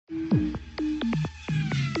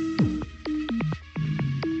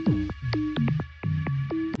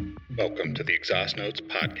Welcome to the Exhaust Notes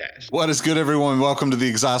Podcast. What is good, everyone? Welcome to the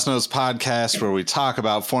Exhaust Notes Podcast, where we talk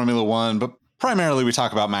about Formula One, but primarily we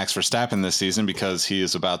talk about Max Verstappen this season because he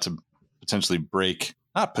is about to potentially break,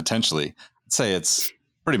 not potentially, I'd say it's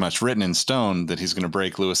pretty much written in stone that he's going to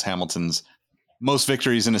break Lewis Hamilton's most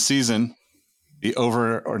victories in a season. The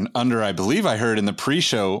over or under, I believe I heard in the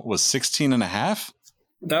pre-show, was 16 and a half.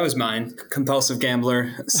 That was mine. Compulsive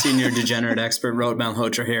gambler, senior degenerate expert, Road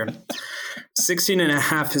Malhotra here. 16 and a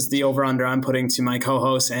half is the over-under I'm putting to my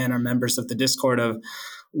co-hosts and our members of the Discord of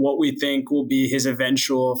what we think will be his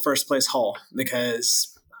eventual first-place haul,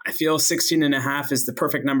 because I feel 16 and a half is the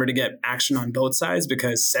perfect number to get action on both sides,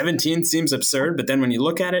 because 17 seems absurd, but then when you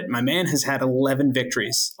look at it, my man has had 11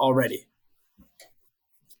 victories already.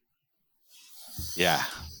 Yeah.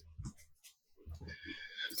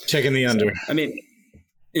 Taking the under. I mean,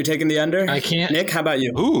 you're taking the under? I can't. Nick, how about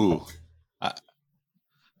you? Ooh.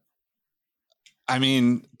 I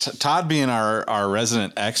mean, Todd being our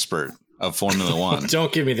resident expert of Formula One.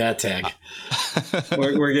 Don't give me that tag.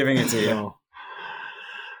 We're giving it to you.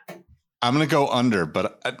 I'm going to go under,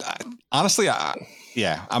 but honestly, I'm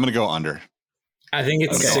going to go under. I think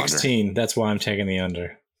it's Okay. 16. That's why I'm taking the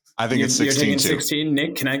under. I think it's 16 You're taking too. 16.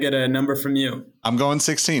 Nick, can I get a number from you? I'm going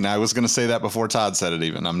 16. I was going to say that before Todd said it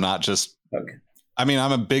even. I'm not just, Okay. I mean,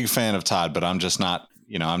 I'm a big fan of Todd, but I'm just not,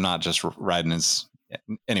 I'm not just riding his,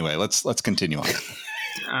 anyway, let's continue on.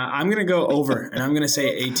 I'm going to go over, and I'm going to say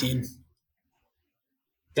 18.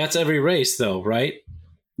 That's every race, though, right?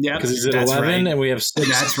 Yeah, Because he's at that's 11, right. and we have 6.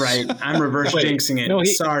 That's right. I'm reverse Wait, jinxing it. no,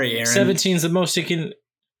 Sorry, Aaron. 17 is the most he can.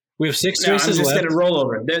 We have 6 No, I'm races just left. going to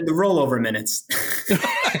rollover. The rollover minutes.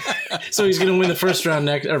 So he's going to win the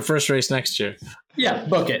first race next year. Yeah,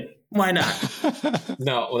 book it. Why not?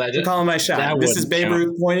 No, well, I'm calling my shot. that This is wouldn't Babe count.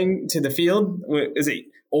 Ruth pointing to the field. Is it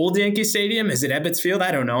Old Yankee Stadium? Is it Ebbets Field?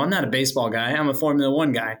 I don't know. I'm not a baseball guy. I'm a Formula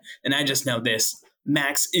One guy. And I just know this.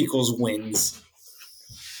 Max equals wins.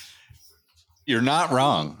 You're not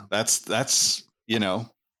wrong. That's you're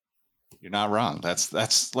not wrong.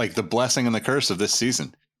 That's like the blessing and the curse of this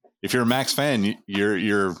season. If you're a Max fan,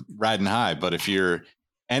 you're riding high, but if you're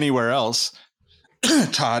anywhere else,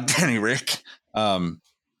 Todd, Danny, Rick,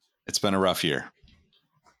 it's been a rough year,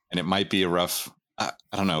 and it might be a rough. I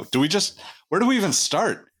don't know. Where do we even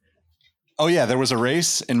start? Oh yeah, there was a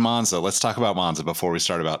race in Monza. Let's talk about Monza before we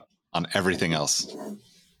start on everything else.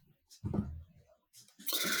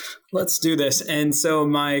 Let's do this. And so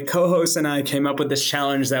my co-host and I came up with this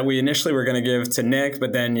challenge that we initially were going to give to Nick,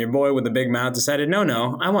 but then your boy with the big mouth decided,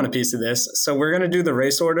 no, I want a piece of this. So we're going to do the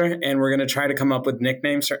race order, and we're going to try to come up with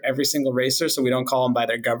nicknames for every single racer so we don't call them by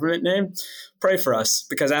their government name. Pray for us,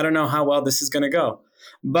 because I don't know how well this is going to go.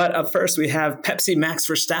 But up first, we have Pepsi Max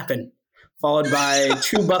Verstappen, followed by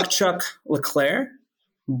Two Buck Chuck Leclerc,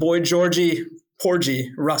 Boy Georgie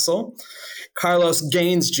Porgy Russell, Carlos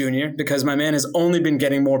Gaines Jr., because my man has only been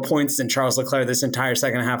getting more points than Charles Leclerc this entire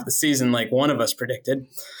second half of the season, like one of us predicted.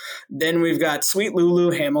 Then we've got Sweet Lulu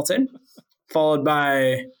Hamilton, followed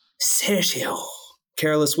by Sergio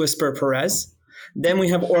Careless Whisper Perez. Then we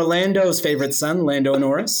have Orlando's favorite son, Lando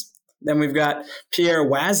Norris. Then we've got Pierre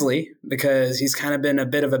Gasly, because he's kind of been a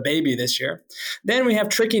bit of a baby this year. Then we have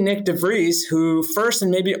Tricky Nick DeVries, who first and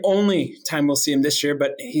maybe only time we'll see him this year,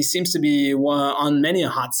 but he seems to be on many a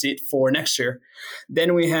hot seat for next year.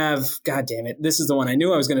 Then we have, God damn it, this is the one I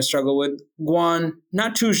knew I was going to struggle with, Guan,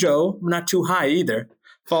 not too low, not too high either,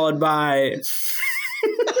 followed by...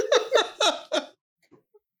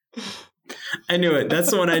 I knew it. That's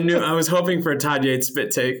the one I knew. I was hoping for a Todd Yates spit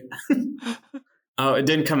take. Oh, it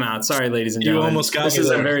didn't come out. Sorry, ladies and gentlemen. You almost got this me is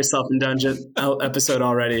there. a very self-indulgent episode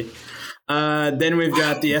already. Then we've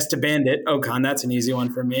got the Esta Bandit, Ocon. That's an easy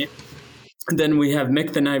one for me. Then we have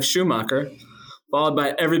Mick the Knife Schumacher, followed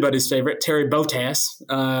by everybody's favorite, Terry Bottas,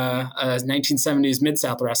 a 1970s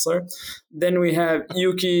Mid-South wrestler. Then we have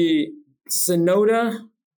Yuki Tsunoda.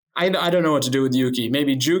 I don't know what to do with Yuki.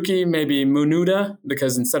 Maybe Juki, maybe Munuda,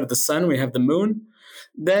 because instead of the sun, we have the moon.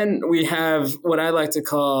 Then we have what I like to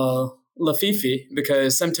call Lafifi,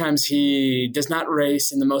 because sometimes he does not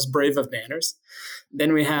race in the most brave of manners.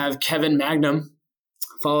 Then we have Kevin Magnum,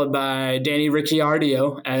 followed by Danny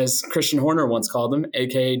Ricciardo, as Christian Horner once called him,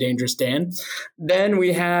 a.k.a. Dangerous Dan. Then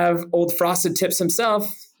we have old Frosted Tips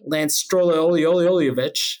himself, Lance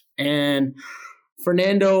Strollolioliovich, and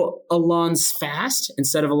Fernando Alonso Fast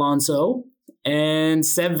instead of Alonso. And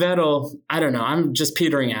Seb Vettel, I don't know. I'm just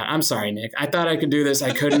petering out. I'm sorry, Nick. I thought I could do this.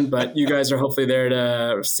 I couldn't, but you guys are hopefully there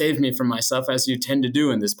to save me from myself, as you tend to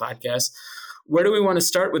do in this podcast. Where do we want to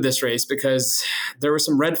start with this race? Because there were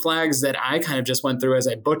some red flags that I kind of just went through as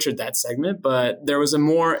I butchered that segment, but there was a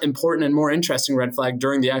more important and more interesting red flag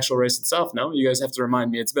during the actual race itself. No? You guys have to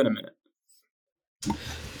remind me. It's been a minute.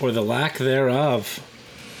 or the lack thereof.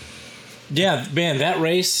 Yeah, man, that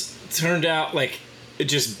race turned out like it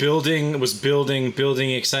just building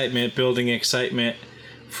excitement.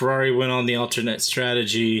 Ferrari went on the alternate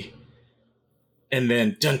strategy, and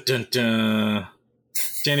then dun dun dun,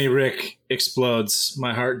 Danny Rick explodes.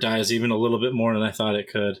 My heart dies even a little bit more than I thought it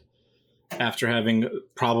could after having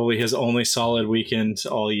probably his only solid weekend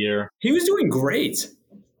all year. He was doing great.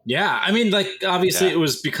 Yeah, I mean, like, obviously it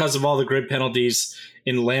was because of all the grid penalties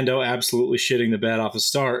in Lando absolutely shitting the bed off the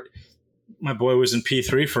start. My boy was in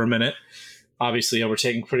P3 for a minute, obviously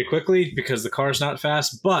overtaking pretty quickly because the car's not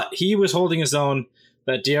fast, but he was holding his own.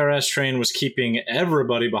 That DRS train was keeping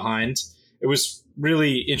everybody behind. It was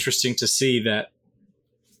really interesting to see that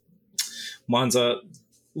Monza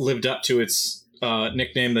lived up to its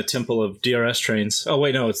nickname, the Temple of DRS Trains. Oh,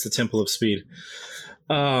 wait, no, it's the Temple of Speed.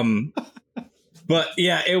 But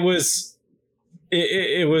yeah, it was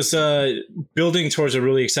building towards a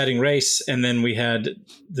really exciting race, and then we had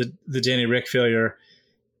the Danny Rick failure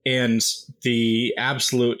and the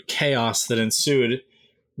absolute chaos that ensued,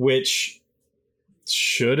 which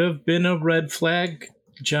should have been a red flag,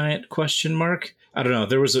 giant question mark. I don't know.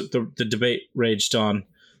 There was the debate raged on.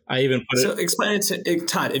 I even put So explain it to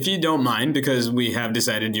Todd, if you don't mind, because we have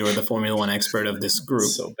decided you are the Formula One expert of this group.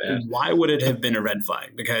 So bad. Why would it have been a red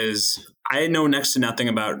flag? Because I know next to nothing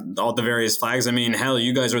about all the various flags. I mean, hell,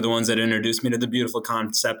 you guys are the ones that introduced me to the beautiful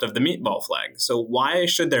concept of the meatball flag. So why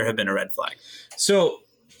should there have been a red flag? So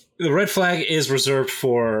the red flag is reserved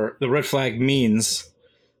for the red flag means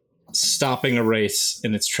stopping a race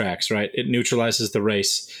in its tracks, right? It neutralizes the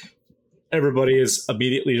race. Everybody is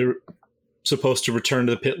immediately supposed to return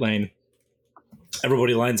to the pit lane.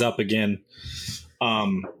 Everybody lines up again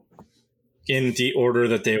in the order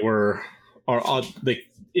that they were, or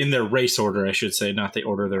in their race order, I should say, not the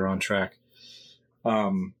order they're on track.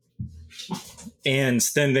 And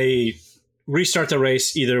then they restart the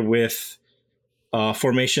race either with a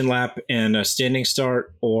formation lap and a standing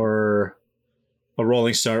start, or a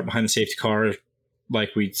rolling start behind the safety car,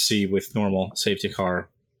 like we'd see with normal safety car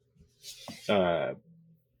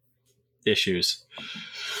issues.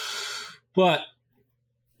 But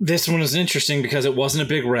this one was interesting because it wasn't a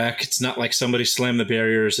big wreck. It's not like somebody slammed the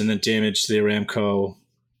barriers and then damaged the Aramco.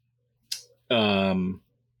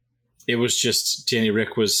 It was just Danny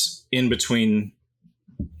Rick was in between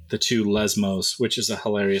the two Lesmos, which is a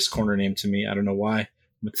hilarious corner name to me. I don't know why.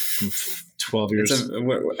 12 years.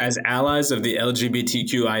 As allies of the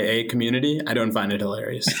LGBTQIA community, I don't find it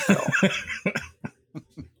hilarious at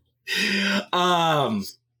all.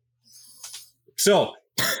 So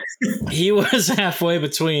he was halfway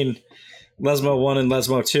between Lesmo 1 and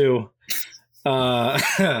Lesmo 2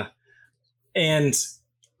 and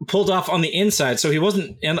pulled off on the inside. So he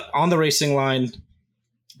wasn't on the racing line,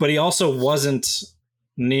 but he also wasn't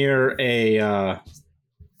near a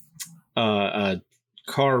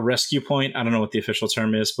car rescue point. I don't know what the official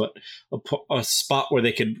term is, but a spot where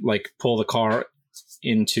they could like pull the car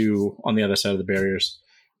into on the other side of the barriers.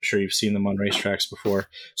 I'm sure you've seen them on racetracks before.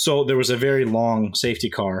 So there was a very long safety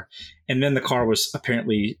car, and then the car was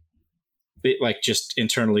apparently just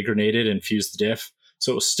internally grenaded and fused the diff.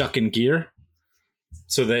 So it was stuck in gear.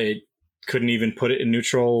 So they couldn't even put it in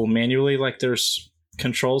neutral manually like there's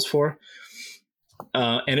controls for.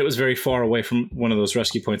 And it was very far away from one of those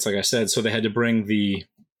rescue points, like I said. So they had to bring the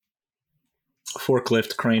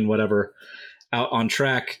forklift, crane, whatever, out on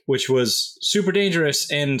track, which was super dangerous.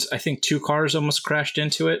 And I think 2 cars almost crashed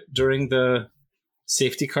into it during the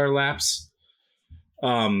safety car laps.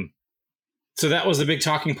 So that was the big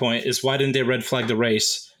talking point, is why didn't they red flag the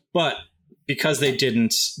race? But because they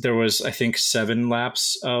didn't, there was, I think, 7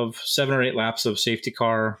 or 8 laps of safety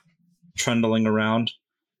car trundling around.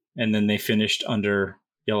 And then they finished under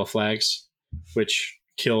yellow flags, which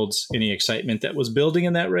killed any excitement that was building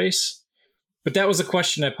in that race. But that was a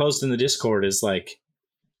question I posed in the Discord, is like,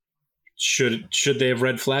 should they have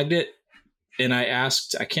red flagged it? And I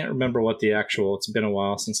asked, I can't remember what it's been a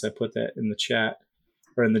while since I put that in the chat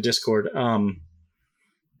or in the Discord.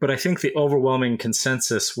 But I think the overwhelming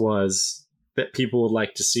consensus was that people would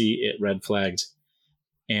like to see it red flagged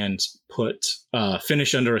and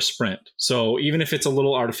finish under a sprint. So even if it's a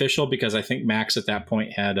little artificial, because I think Max at that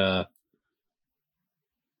point had I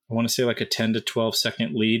want to say like a 10 to 12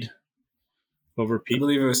 second lead over P. I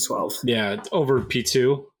believe it was 12. Yeah, over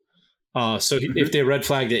P2. So if they red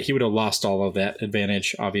flagged it, he would have lost all of that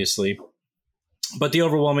advantage, obviously. But the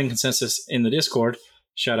overwhelming consensus in the Discord,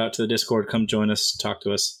 shout out to the Discord, come join us, talk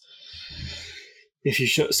to us if you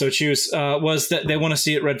so choose, was that they want to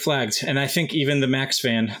see it red flagged. And I think even the Max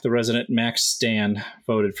fan, the resident Max stan,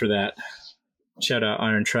 voted for that. Shout out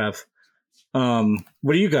Iron Trev.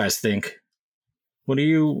 What do you guys think? What do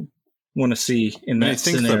you want to see in that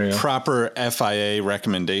scenario? The proper FIA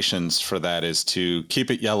recommendations for that is to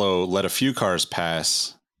keep it yellow, let a few cars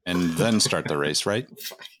pass, and then start the race, right?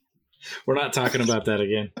 We're not talking about that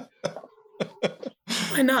again.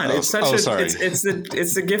 Why not? It's sorry. It's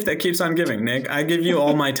the gift that keeps on giving, Nick. I give you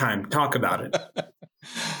all my time. Talk about it.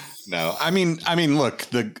 No, I mean, look,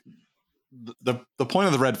 the point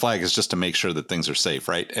of the red flag is just to make sure that things are safe,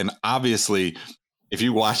 right? And obviously, if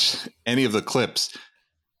you watch any of the clips,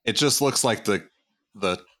 it just looks like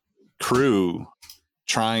the crew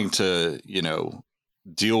trying to,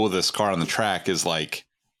 deal with this car on the track is like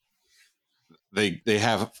they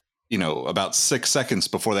have, about 6 seconds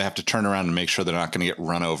before they have to turn around and make sure they're not going to get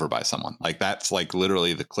run over by someone. Like that's like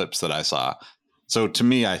literally the clips that I saw. So to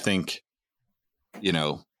me, I think,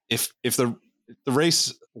 if the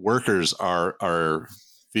race workers are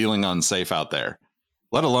feeling unsafe out there,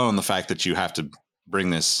 let alone the fact that you have to bring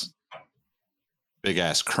this big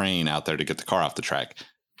ass crane out there to get the car off the track,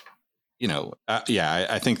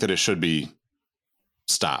 I think that it should be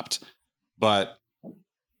stopped. But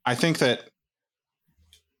I think that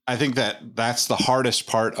that's the hardest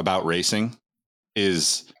part about racing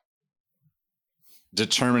is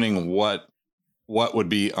determining what would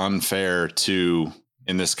be unfair to,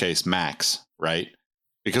 in this case, Max, right?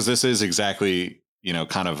 Because this is exactly,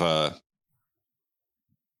 kind of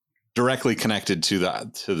directly connected to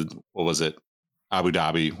what was it, Abu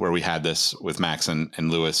Dhabi, where we had this with Max and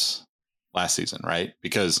Lewis last season, right?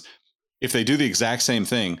 Because if they do the exact same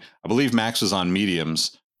thing, I believe Max was on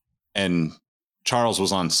mediums and Charles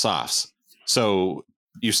was on softs. So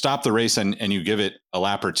you stop the race and you give it a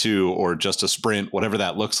lap or two or just a sprint, whatever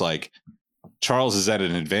that looks like. Charles is at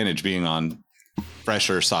an advantage being on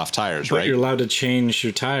fresher soft tires, but right? You're allowed to change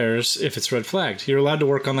your tires if it's red flagged. You're allowed to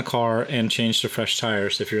work on the car and change to fresh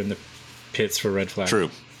tires if you're in the pits for red flag. True.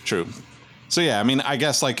 So yeah, I mean, I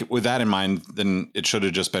guess like with that in mind, then it should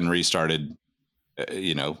have just been restarted,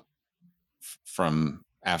 from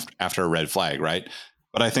after a red flag, right?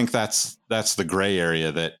 But I think that's the gray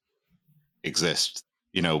area that exists.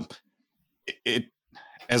 It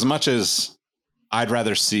as much as I'd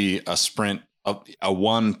rather see a sprint, a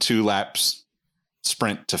 1-2 laps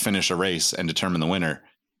sprint to finish a race and determine the winner,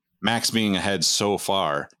 Max being ahead so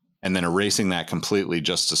far and then erasing that completely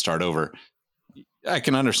just to start over. I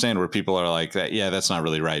can understand where people are like that. Yeah, that's not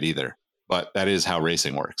really right either, but that is how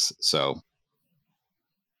racing works. So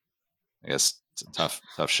I guess it's a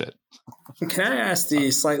tough shit. Can I ask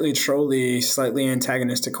the slightly trolly, slightly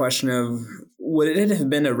antagonistic question of, would it have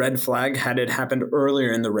been a red flag had it happened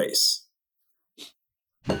earlier in the race?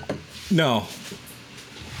 No.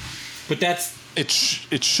 But that's... It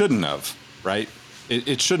shouldn't have, right?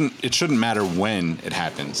 It shouldn't matter when it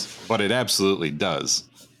happens, but it absolutely does,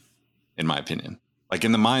 in my opinion. Like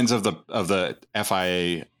in the minds of the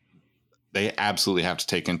FIA, they absolutely have to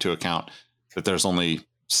take into account that there's only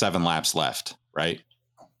 7 laps left, right?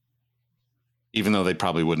 Even though they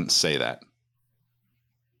probably wouldn't say that.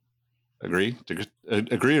 Agree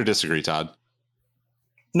or disagree, Todd?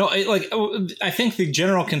 No, I think the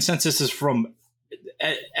general consensus is from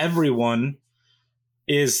everyone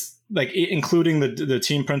is like, including the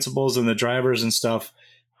team principals and the drivers and stuff.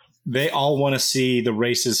 They all want to see the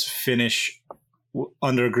races finish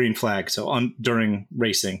under a green flag. So during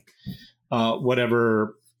racing,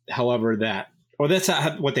 however that, or that's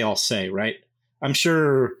what they all say, right? I'm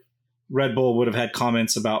sure Red Bull would have had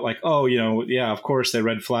comments about like, oh, yeah, of course they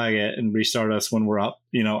red flag it and restart us when we're up,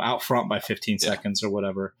 out front by 15 seconds or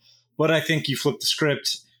whatever. But I think you flip the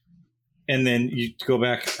script and then you go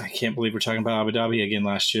back. I can't believe we're talking about Abu Dhabi again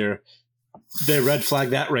last year. They red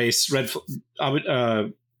flagged that race. Red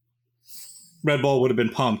Bull would have been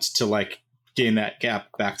pumped to like gain that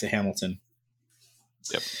gap back to Hamilton.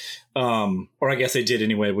 Yep. Or I guess they did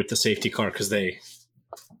anyway with the safety car because they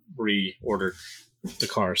reordered the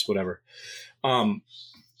cars, whatever. I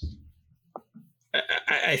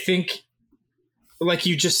think, like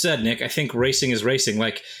you just said, Nick, I think racing is racing.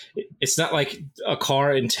 Like, it's not like a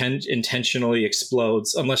car intentionally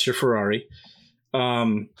explodes, unless you're Ferrari.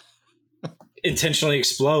 Intentionally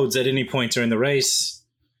explodes at any point during the race,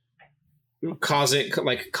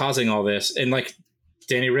 causing all this. And like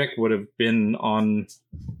Danny Rick would have been on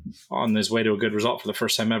his way to a good result for the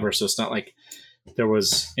first time ever. So it's not like there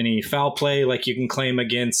was any foul play like you can claim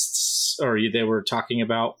against, or they were talking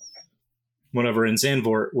about whenever in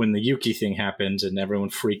Zandvoort when the Yuki thing happened and everyone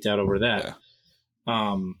freaked out over that.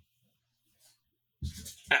 Yeah.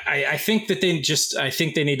 I think that I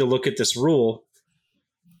think they need to look at this rule,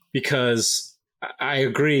 because I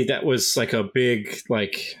agree that was like a big,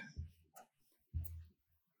 like,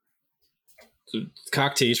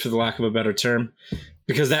 cock tease, for the lack of a better term,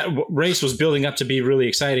 because that race was building up to be really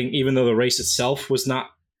exciting, even though the race itself was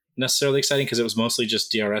not necessarily exciting because it was mostly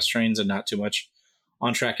just DRS trains and not too much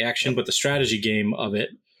on-track action. But the strategy game of it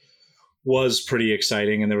was pretty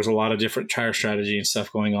exciting, and there was a lot of different tire strategy and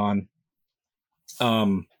stuff going on.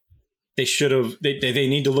 They should have. They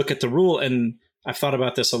need to look at the rule, and I've thought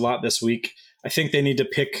about this a lot this week. I think they need to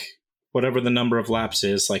pick whatever the number of laps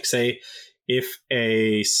is. Like, say, if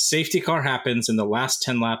a safety car happens in the last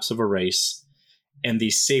 10 laps of a race, and the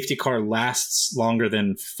safety car lasts longer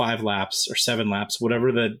than 5 laps or 7 laps,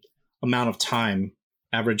 whatever the amount of time,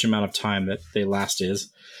 average amount of time that they last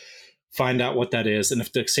is, find out what that is. And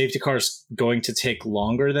if the safety car is going to take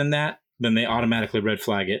longer than that, then they automatically red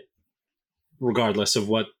flag it, regardless of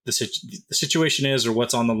what the situation is or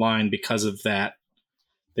what's on the line. Because of that,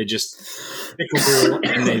 they just pick a rule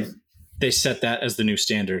and they set that as the new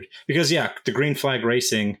standard. Because, the green flag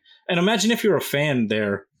racing, and imagine if you're a fan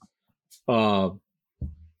there, and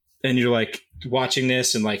you're like watching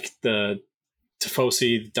this, and like the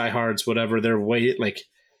Tifosi, the diehards, whatever, they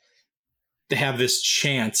have this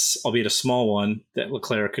chance, albeit a small one, that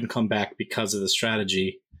Leclerc can come back because of the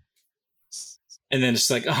strategy. And then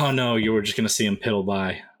it's like, oh no, you were just going to see him piddle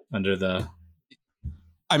by under the.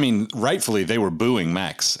 I mean, rightfully, they were booing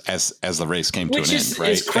Max as the race came to an end, right?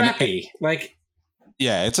 Which is crappy.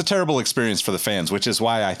 Yeah, it's a terrible experience for the fans, which is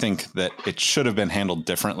why I think that it should have been handled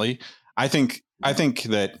differently. I think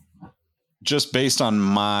that just based on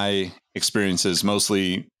my experiences,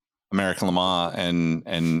 mostly American Le Mans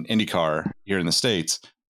and IndyCar here in the States,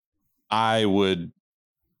 I mean,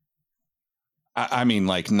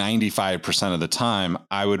 like 95% of the time,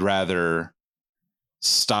 I would rather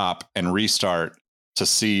stop and restart to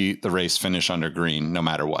see the race finish under green, no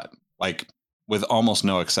matter what. Like, with almost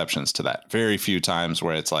no exceptions to that. Very few times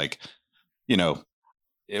where it's like,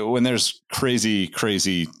 when there's crazy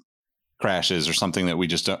crashes or something that we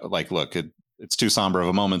just don't like, look, it's too somber of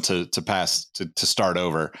a moment to pass to start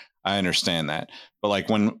over. I understand that. But like,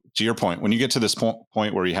 to your point, when you get to this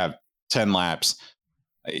point where you have 10 laps,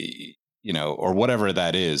 or whatever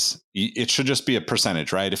that is, it should just be a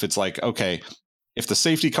percentage, right? If it's like, okay, if the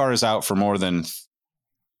safety car is out for more than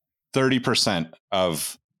 30%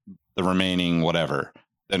 of the remaining whatever,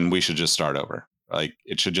 then we should just start over. Like,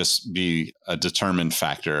 it should just be a determined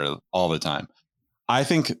factor all the time. I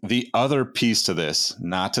think the other piece to this,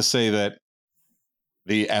 not to say that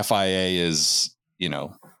the FIA is,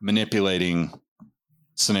 manipulating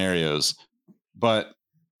scenarios, but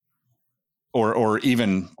or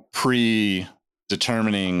even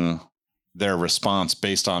predetermining their response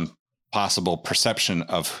based on possible perception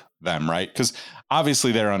of them, right? Because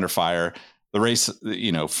obviously they're under fire. The race,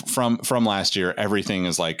 from last year, everything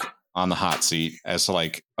is like on the hot seat as to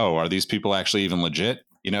like, oh, are these people actually even legit?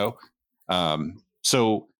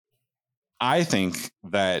 So I think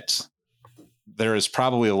that there is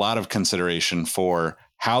probably a lot of consideration for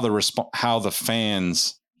how the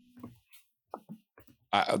fans,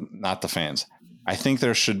 not the fans. I think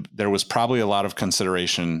there was probably a lot of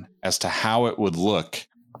consideration as to how it would look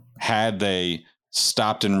had they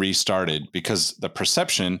stopped and restarted, because the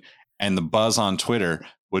perception and the buzz on Twitter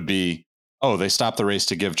would be, oh, they stopped the race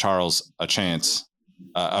to give Charles a chance,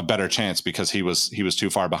 a better chance, because he was too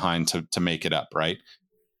far behind to make it up, right?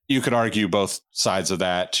 You could argue both sides of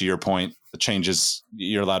that. To your point, the changes,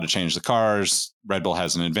 you're allowed to change the cars. Red Bull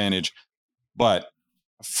has an advantage. But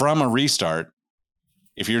from a restart,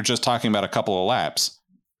 if you're just talking about a couple of laps,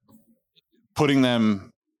 putting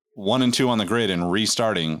them 1 and 2 on the grid and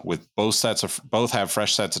restarting with both have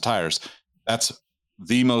fresh sets of tires, that's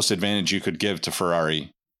the most advantage you could give to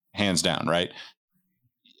Ferrari, hands down, right?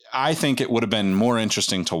 I think it would have been more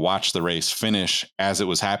interesting to watch the race finish as it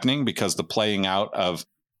was happening, because the playing out of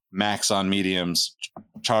Max on mediums,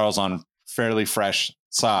 Charles on fairly fresh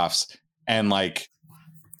softs, and like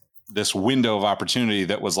this window of opportunity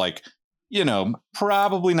that was like,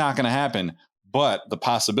 probably not going to happen, but the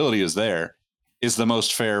possibility is there, is the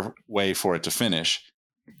most fair way for it to finish.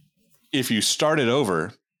 If you start it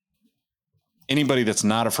over, anybody that's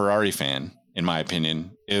not a Ferrari fan, in my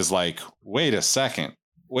opinion, is like, wait a second.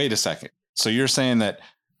 So you're saying that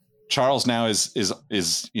Charles now is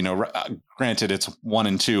granted it's 1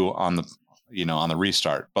 and 2 on the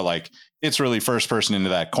restart, but like, it's really first person into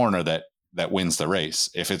that corner that wins the race.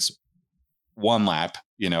 If it's one lap,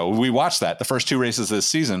 we watched that. The first 2 races this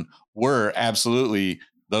season were absolutely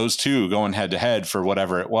those two going head to head for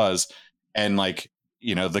whatever it was. And like,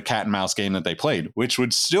 the cat and mouse game that they played, which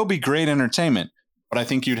would still be great entertainment. But I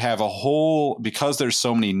think you'd have because there's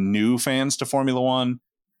so many new fans to Formula One,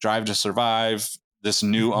 Drive to Survive, this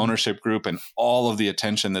new ownership group, and all of the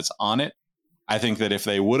attention that's on it. I think that if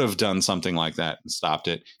they would have done something like that and stopped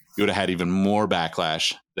it, you would have had even more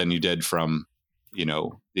backlash than you did from,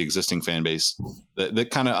 the existing fan base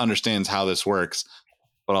that kind of understands how this works,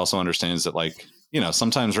 but also understands that, like,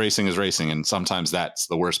 sometimes racing is racing, and sometimes that's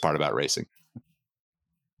the worst part about racing.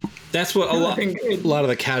 That's what a lot of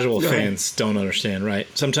the casual fans don't understand, right?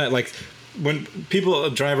 Sometimes, like, when people,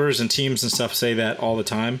 drivers and teams and stuff say that all the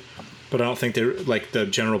time, but I don't think they're, like, the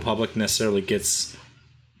general public necessarily gets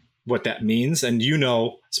what that means. And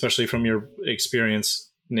especially from your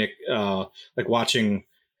experience, Nick, like watching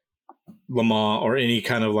Le Mans or any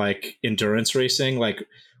kind of like endurance racing, like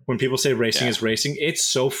when people say racing is racing, it's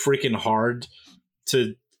so freaking hard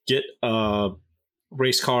to get a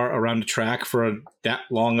race car around the track for that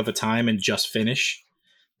long of a time and just finish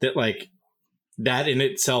that. Like, that in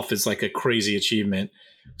itself is like a crazy achievement.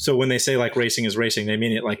 So when they say like racing is racing, they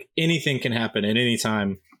mean it like anything can happen at any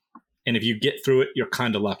time. And if you get through it, you're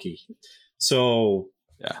kind of lucky. So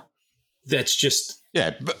that's just...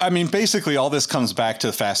 Yeah, I mean, basically all this comes back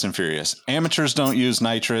to Fast and Furious. Amateurs don't use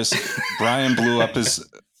nitrous. Brian blew up his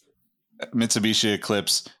Mitsubishi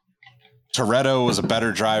Eclipse. Toretto was a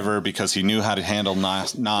better driver because he knew how to handle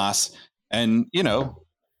NOS. And, you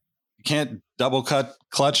can't double cut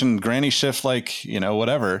clutch and granny shift like,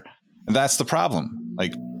 whatever. And that's the problem.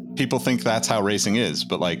 Like, people think that's how racing is.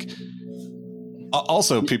 But, like,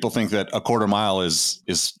 also people think that a quarter mile is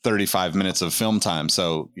 35 minutes of film time.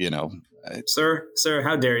 So, Sir,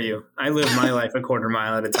 how dare you? I live my life a quarter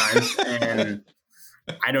mile at a time, and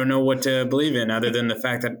I don't know what to believe in other than the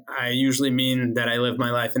fact that I usually mean that I live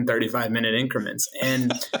my life in 35-minute increments.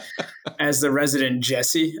 And as the resident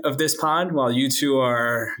Jesse of this pod, while you two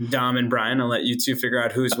are Dom and Brian, I'll let you two figure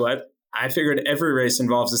out who's what. I figured every race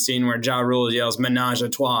involves a scene where Ja Rule yells "Menage a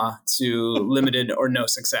trois" to limited or no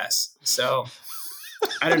success. So...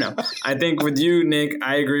 I don't know. I think with you, Nick,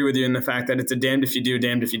 I agree with you in the fact that it's a damned if you do,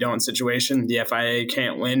 damned if you don't situation. The FIA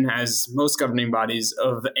can't win, as most governing bodies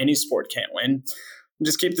of any sport can't win.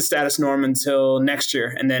 Just keep the status norm until next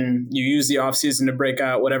year, and then you use the offseason to break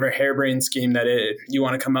out whatever harebrained scheme that you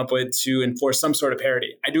want to come up with to enforce some sort of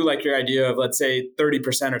parity. I do like your idea of, let's say,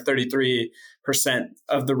 30% or 33%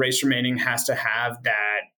 of the race remaining has to have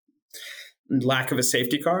that lack of a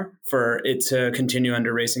safety car for it to continue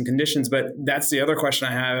under racing conditions. But that's the other question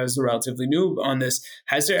I have as a relatively new on this.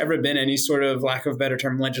 Has there ever been any sort of, lack of better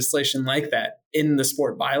term, legislation like that in the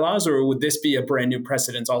sport bylaws, or would this be a brand new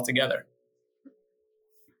precedent altogether?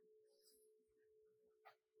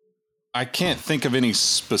 I can't think of any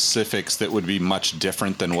specifics that would be much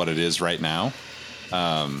different than what it is right now.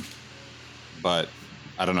 But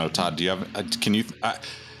I don't know, Todd, do you have,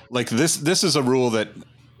 like this is a rule that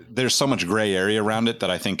there's so much gray area around it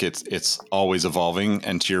that I think it's always evolving.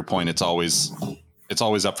 And to your point, it's always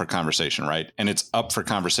up for conversation, right? And it's up for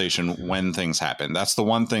conversation when things happen. That's the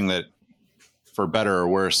one thing that, for better or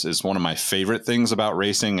worse, is one of my favorite things about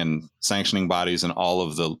racing and sanctioning bodies and all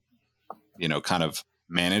of the, kind of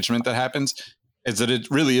management that happens, is that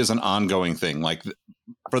it really is an ongoing thing. Like,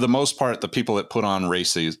 for the most part, the people that put on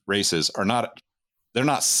races they're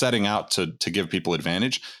not setting out to give people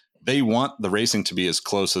advantage. They want the racing to be as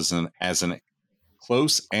close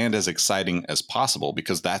close and as exciting as possible,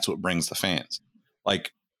 because that's what brings the fans.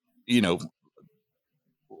 Like,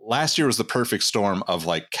 last year was the perfect storm of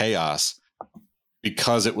like chaos,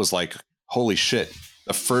 because it was like, holy shit,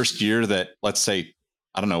 the first year that, let's say,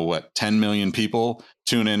 10 million people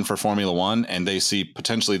tune in for Formula One, and they see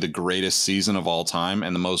potentially the greatest season of all time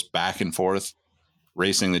and the most back and forth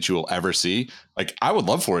racing that you will ever see. Like, I would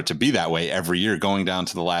love for it to be that way every year, going down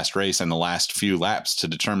to the last race and the last few laps to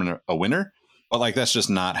determine a winner. But like, that's just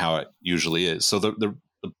not how it usually is. So the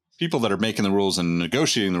people that are making the rules and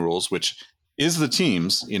negotiating the rules, which is the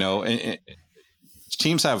teams,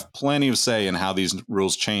 teams have plenty of say in how these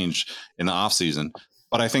rules change in the off season.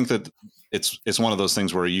 But I think that it's one of those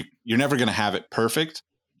things where you're never going to have it perfect.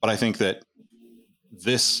 But I think that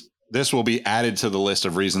this will be added to the list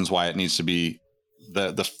of reasons why it needs to be,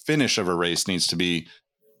 the finish of a race needs to be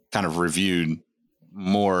kind of reviewed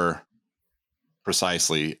more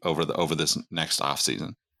precisely over this next off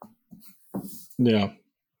season. Yeah.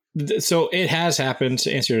 So it has happened,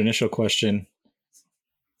 to answer your initial question,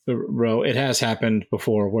 Ro, it has happened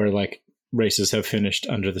before where like races have finished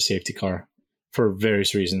under the safety car for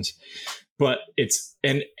various reasons. But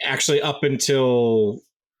and actually up until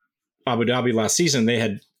Abu Dhabi last season,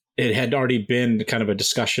 it had already been kind of a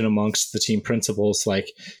discussion amongst the team principals. Like,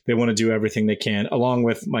 they want to do everything they can, along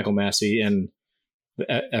with Michael Massey and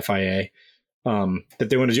the FIA, that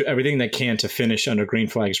they want to do everything they can to finish under green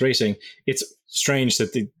flags racing. It's strange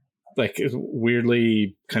that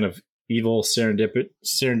weirdly kind of evil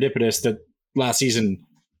serendipitous that last season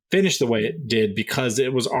finished the way it did because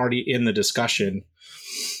it was already in the discussion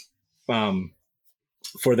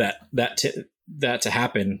for that to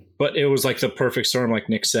happen. But it was like the perfect storm, like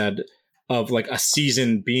Nick said, of like a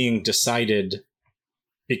season being decided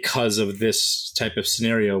because of this type of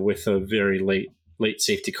scenario with a very late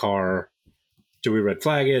safety car. Do we red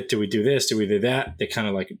flag it? Do we do this? Do we do that? They kind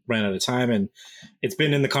of like ran out of time, and it's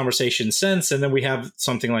been in the conversation since. And then we have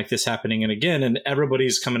something like this happening and again, and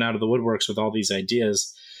everybody's coming out of the woodworks with all these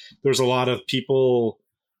ideas. There's a lot of people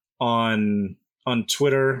on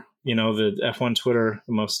Twitter, you know, the F1 Twitter,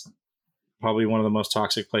 probably one of the most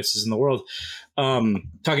toxic places in the world,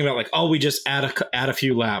 talking about like, oh, we just add a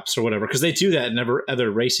few laps or whatever, because they do that in other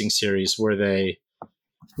racing series where they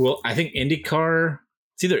I think IndyCar.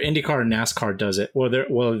 It's either IndyCar or NASCAR does it.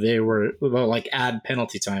 They'll like add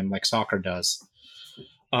penalty time like soccer does.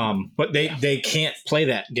 But they can't play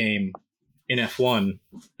that game in F1.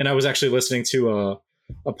 And I was actually listening to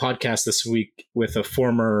a podcast this week with a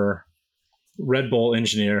former Red Bull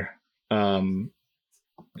engineer.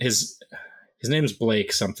 His name's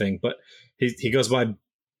Blake something, but he goes by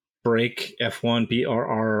Break F1,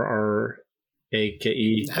 BRRRAKE.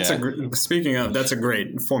 Speaking of, that's a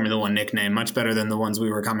great Formula One nickname, much better than the ones we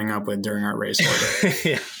were coming up with during our race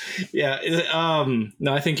order. Yeah.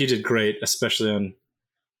 No, I think you did great, especially on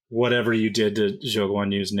whatever you did to Zhou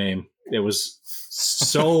Guanyu's name. It was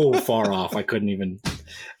so far off. I can't even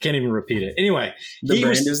repeat it. Anyway, the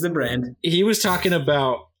brand is the brand. He was talking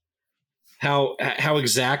about how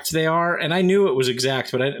exact they are, and I knew it was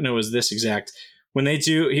exact, but I didn't know it was this exact.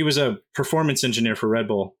 He was a performance engineer for Red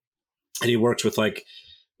Bull. And he worked with like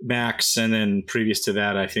Max, and then previous to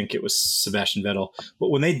that, I think it was Sebastian Vettel. But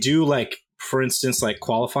when they do like, for instance, like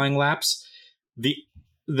qualifying laps, the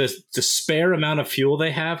spare amount of fuel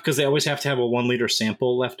they have, because they always have to have a 1 liter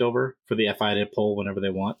sample left over for the FI to pull whenever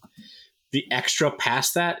they want. The extra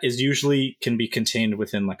past that is usually can be contained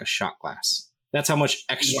within like a shot glass. That's how much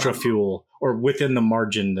extra fuel, or within the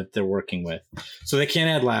margin that they're working with. So they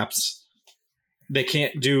can't add laps. They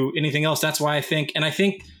can't do anything else. That's why I think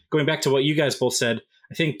going back to what you guys both said,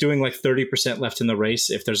 I think doing like 30% left in the race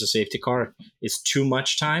if there's a safety car is too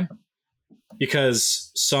much time,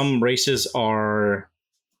 because some races are,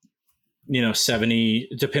 70,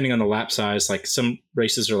 depending on the lap size, like some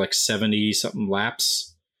races are like 70 something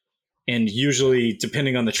laps. And usually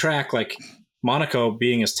depending on the track, like Monaco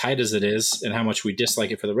being as tight as it is and how much we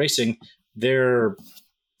dislike it for the racing, their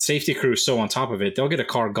safety crew is so on top of it, they'll get a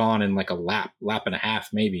car gone in like a lap and a half,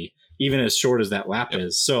 maybe, even as short as that lap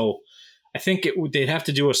is. So I think they'd have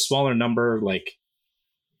to do a smaller number, like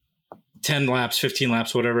 10 laps, 15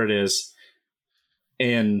 laps, whatever it is.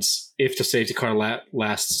 And if the safety car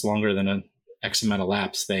lasts longer than an X amount of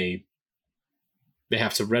laps, they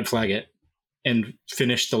have to red flag it and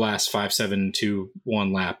finish the last 5, 7, 2,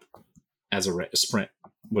 1 lap as a sprint,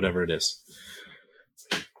 whatever it is.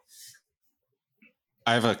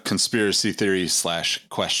 I have a conspiracy theory /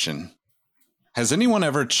 question. Has anyone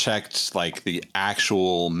ever checked like the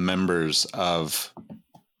actual members of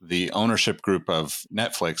the ownership group of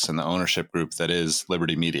Netflix and the ownership group that is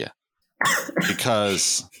Liberty Media?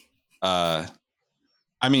 Because,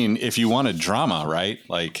 if you wanted drama, right?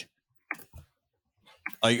 Like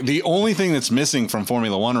the only thing that's missing from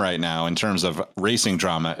Formula One right now in terms of racing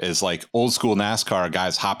drama is like old school NASCAR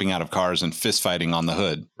guys hopping out of cars and fist fighting on the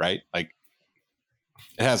hood, right? Like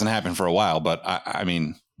it hasn't happened for a while, but I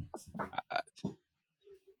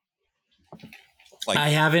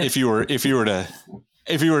haven't. If you were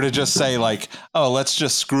to just say like, oh, let's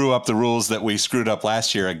just screw up the rules that we screwed up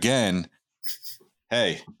last year again.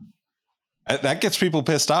 Hey, that gets people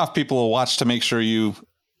pissed off. People will watch to make sure you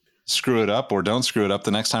screw it up or don't screw it up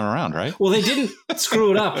the next time around, right? Well, they didn't screw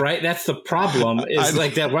it up, right? That's the problem. Is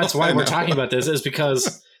like that. That's why we're talking about this, is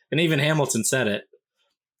because, and even Hamilton said it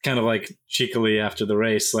kind of like cheekily after the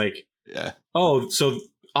race, like, yeah. Oh, so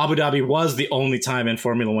Abu Dhabi was the only time in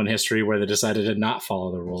Formula One history where they decided to not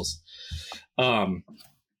follow the rules.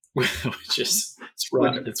 Which is, it's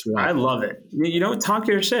right. I love it. Talk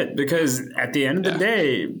your shit, because at the end of the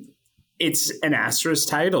day, it's an asterisk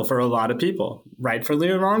title for a lot of people, rightfully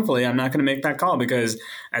or wrongfully. I'm not going to make that call because,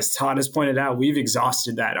 as Todd has pointed out, we've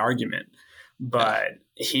exhausted that argument. But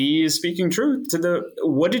he is speaking truth to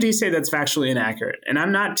what did he say that's factually inaccurate? And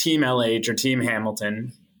I'm not Team LH or Team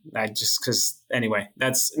Hamilton. Anyway,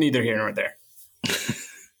 that's neither here nor there.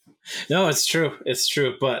 No, it's true. It's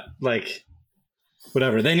true. But like,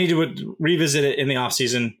 whatever, they need to revisit it in the off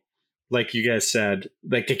season. Like you guys said,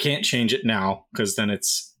 like they can't change it now, because then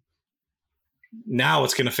it's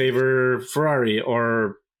going to favor Ferrari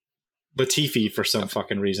or Latifi for some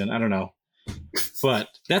fucking reason. I don't know. But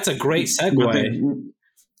that's a great segue.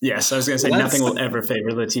 Yes, I was going to say nothing will ever favor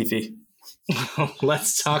Latifi.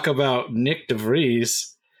 Let's talk about Nick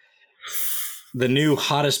DeVries, the new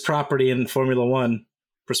hottest property in Formula One,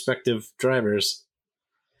 prospective drivers.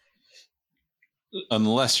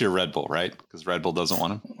 Unless you're Red Bull, right? Because Red Bull doesn't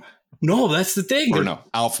want him. No, that's the thing. Or no,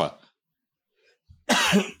 Alpha.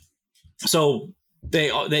 So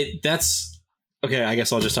that's okay. I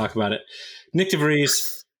guess I'll just talk about it. Nick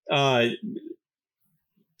DeVries,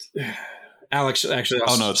 Alex. Actually,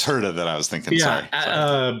 oh no, it's Herta that I was thinking. Yeah,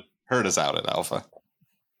 sorry. Herta's out at Alpha.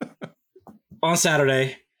 On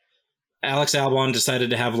Saturday, Alex Albon decided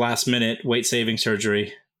to have last-minute weight-saving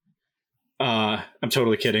surgery. I'm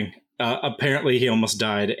totally kidding. Apparently, he almost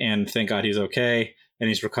died, and thank God he's okay, and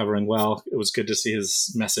he's recovering well. It was good to see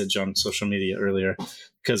his message on social media earlier,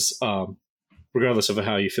 because regardless of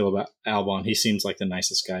how you feel about Albon, he seems like the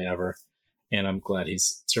nicest guy ever, and I'm glad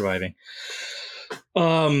he's surviving.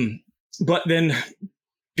 But then,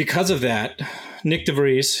 because of that, Nick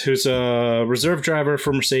DeVries, who's a reserve driver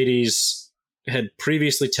for Mercedes, had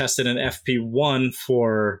previously tested an FP1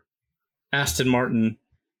 for Aston Martin,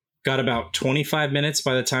 got about 25 minutes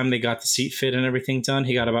by the time they got the seat fit and everything done.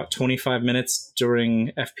 He got about 25 minutes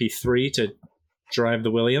during FP3 to drive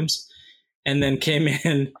the Williams, and then came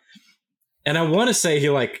in, and I want to say he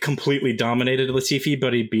like completely dominated Latifi,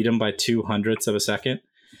 but he beat him by 0.02 of a second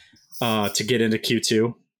to get into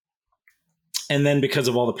Q2. And then because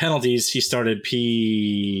of all the penalties, he started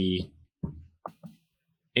P8?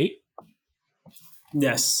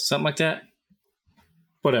 Yes. Something like that.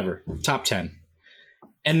 Whatever. Top 10.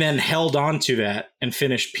 And then held on to that and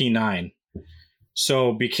finished P9.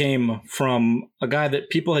 So became from a guy that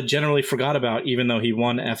people had generally forgot about, even though he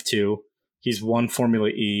won F2. He's won Formula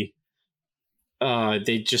E.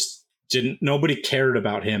 They just nobody cared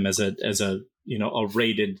about him as a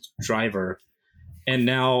rated driver. And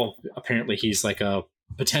now apparently he's like a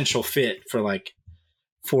potential fit for like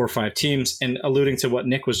 4 or 5 teams. And alluding to what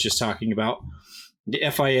Nick was just talking about, the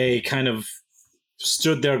FIA kind of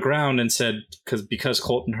stood their ground and said, because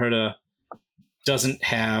Colton Herta doesn't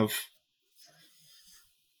have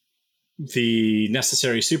the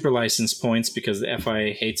necessary super license points because the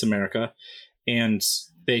FIA hates America, and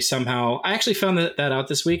they somehow, I actually found that out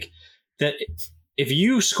this week, that if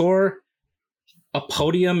you score a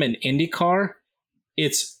podium in IndyCar,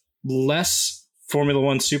 it's less Formula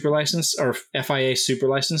One super license or FIA super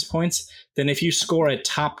license points than if you score a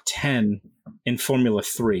top 10 in Formula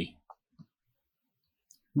 3.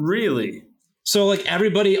 Really? So like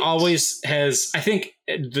everybody always has, I think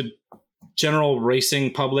the general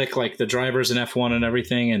racing public, like the drivers in F1 and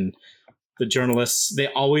everything, and the journalists, they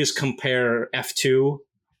always compare F2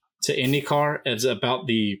 to IndyCar as about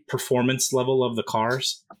the performance level of the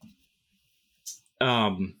cars.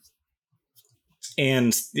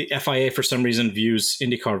 And the FIA, for some reason, views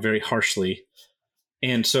IndyCar very harshly.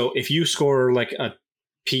 And so if you score like a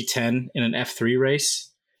P10 in an F3 race,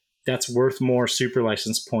 that's worth more super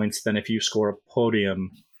license points than if you score a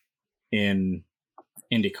podium in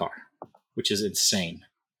IndyCar, which is insane.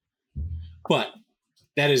 But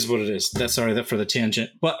that is what it is. That for the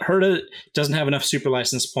tangent. But Herta doesn't have enough super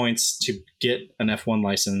license points to get an F1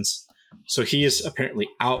 license. So he is apparently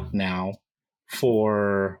out now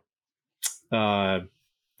for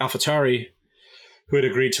AlphaTauri, who had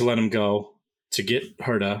agreed to let him go to get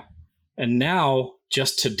Herta. And now,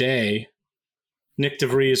 just today, Nick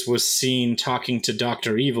DeVries was seen talking to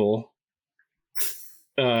Dr. Evil,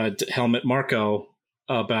 Helmut Marko,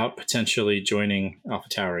 about potentially joining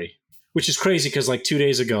AlphaTauri, which is crazy because like 2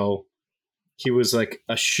 days ago, he was like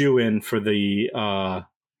a shoo-in for the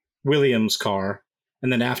Williams car.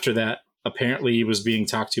 And then after that, apparently he was being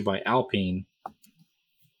talked to by Alpine.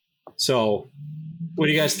 So what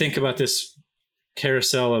do you guys think about this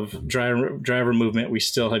carousel of driver movement we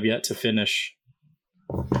still have yet to finish?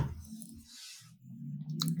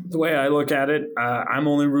 The way I look at it, I'm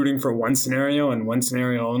only rooting for one scenario and one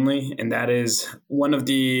scenario only, and that is one of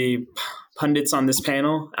the pundits on this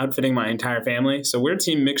panel outfitting my entire family. So we're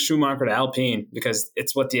team Mick Schumacher to Alpine because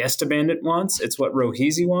it's what the Estabandit wants, it's what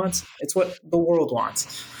Rohisi wants, it's what the world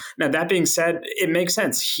wants. Now, that being said, it makes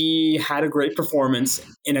sense. He had a great performance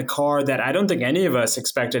in a car that I don't think any of us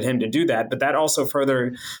expected him to do that, but that also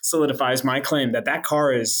further solidifies my claim that that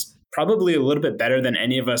car is probably a little bit better than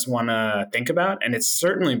any of us want to think about, and it's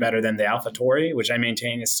certainly better than the AlphaTauri, which I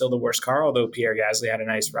maintain is still the worst car, although Pierre Gasly had a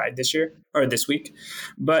nice ride this week.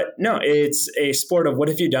 But no, it's a sport of what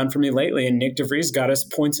have you done for me lately, and Nick DeVries got us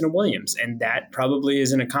points in a Williams, and that probably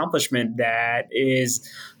is an accomplishment that is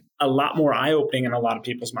a lot more eye-opening in a lot of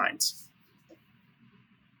people's minds.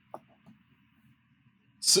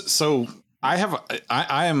 So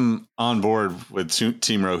I am on board with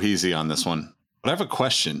Team Rohisi on this one, but I have a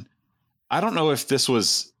question. I don't know if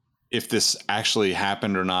this actually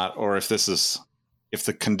happened or not, or if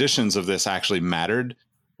the conditions of this actually mattered.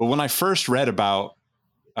 But when I first read about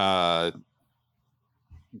Gasly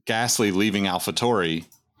leaving AlphaTauri,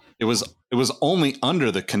 it was only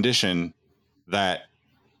under the condition that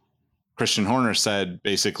Christian Horner said,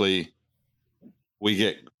 basically,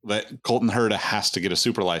 that Colton Herta has to get a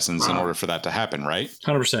super license in order for that to happen, right?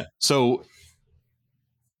 100%. So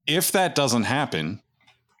if that doesn't happen,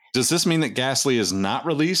 does this mean that Gasly is not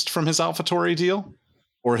released from his AlphaTauri deal?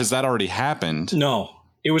 Or has that already happened? No.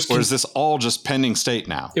 Or is this all just pending state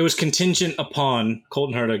now? It was contingent upon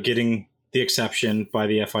Colton Herta getting the exception by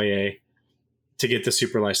the FIA to get the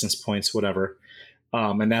super license points, whatever.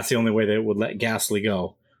 And that's the only way they would let Gasly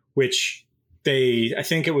go, which I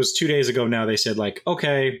think it was 2 days ago now, they said, like,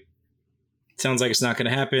 okay, sounds like it's not going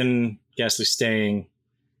to happen. Gasly's staying.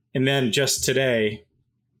 And then just today,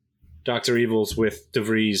 Dr. Evil's with De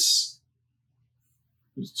Vries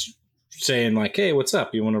saying, like, hey, what's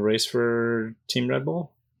up? You want to race for Team Red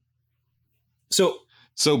Bull?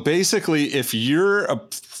 So basically, if you're a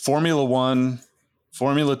Formula 1,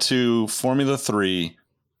 Formula 2, Formula 3,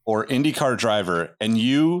 or IndyCar driver, and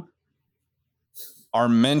you are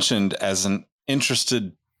mentioned as an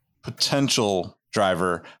interested potential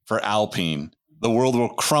driver for Alpine, the world will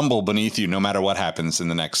crumble beneath you no matter what happens in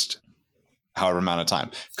the next however amount of time.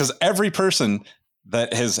 Because every person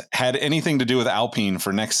that has had anything to do with Alpine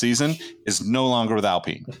for next season is no longer with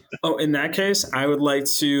Alpine. Oh, in that case, I would like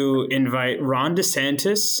to invite Ron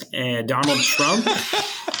DeSantis and Donald Trump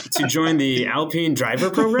to join the Alpine driver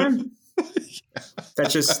program.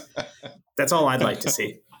 That's all I'd like to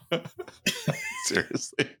see.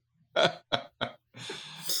 Seriously.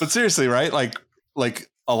 But seriously, right? Like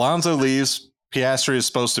Alonso leaves, Piastri is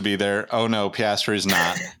supposed to be there. Oh no, Piastri is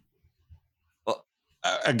not.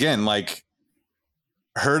 Again, like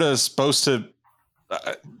Herta is supposed to.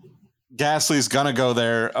 Gasly's gonna go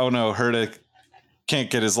there. Oh no, Herta can't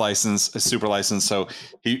get his super license, so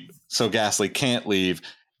Gasly can't leave.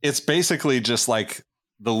 It's basically just like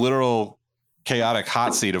the literal chaotic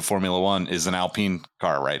hot seat of Formula One is an Alpine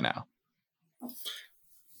car right now.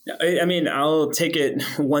 I mean, I'll take it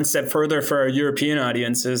one step further for our European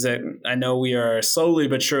audiences that I know we are slowly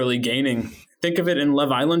but surely gaining. Think of it in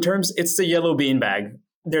Love Island terms. It's the yellow beanbag.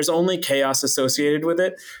 There's only chaos associated with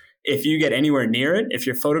it. If you get anywhere near it, if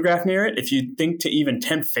you're photographed near it, if you think to even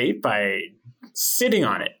tempt fate by sitting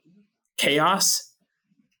on it, chaos,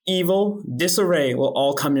 evil, disarray will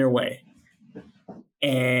all come your way.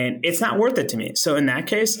 And it's not worth it to me. So in that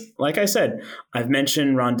case, like I said, I've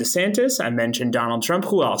mentioned Ron DeSantis. I mentioned Donald Trump.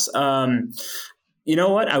 Who else? You know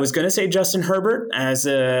what? I was going to say Justin Herbert as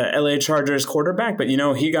a LA Chargers quarterback, but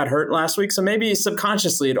he got hurt last week. So maybe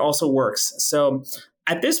subconsciously it also works. So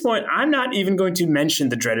at this point, I'm not even going to mention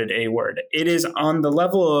the dreaded A word. It is on the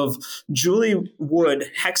level of Julie Wood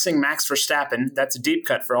hexing Max Verstappen. That's a deep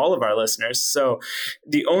cut for all of our listeners. So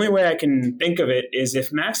the only way I can think of it is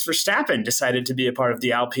if Max Verstappen decided to be a part of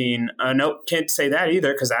the Alpine. Nope, can't say that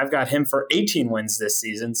either because I've got him for 18 wins this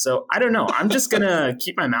season. So I don't know. I'm just going to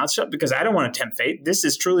keep my mouth shut because I don't want to tempt fate. This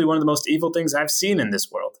is truly one of the most evil things I've seen in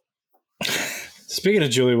this world. Speaking of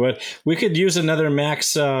Julie Wood, we could use another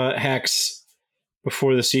Max hex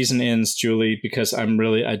before the season ends, Julie, because I'm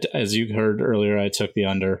really, as you heard earlier, I took the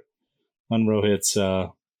under on Rohit's.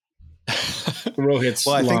 Rohit's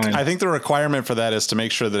well, line. I think the requirement for that is to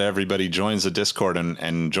make sure that everybody joins the Discord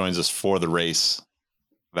and joins us for the race.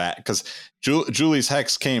 That because Julie's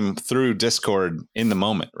hex came through Discord in the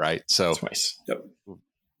moment, right? So twice. Yep.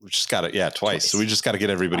 We just got it. Twice. So we just got to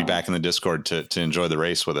get everybody back in the Discord to enjoy the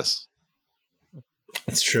race with us.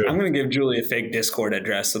 That's true. I'm going to give Julie a fake Discord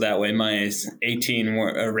address so that way my 18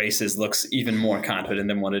 races looks even more confident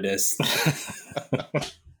than what it is.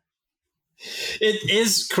 It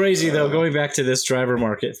is crazy, though, going back to this driver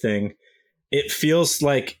market thing. It feels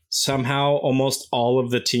like somehow almost all of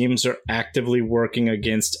the teams are actively working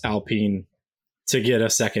against Alpine to get a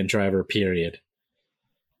second driver, period.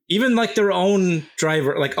 Even like their own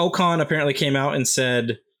driver, like Ocon apparently came out and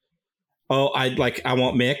said, oh, I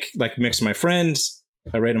want Mick. Like, Mick's my friend.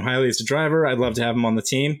 I rate him highly as a driver. I'd love to have him on the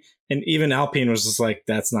team. And even Alpine was just like,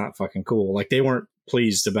 that's not fucking cool. Like, they weren't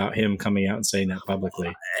pleased about him coming out and saying that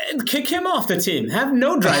publicly. Kick him off the team. Have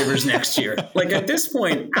no drivers next year. Like, at this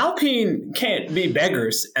point, Alpine can't be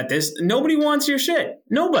beggars at this. Nobody wants your shit.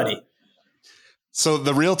 Nobody. So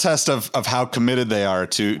the real test of how committed they are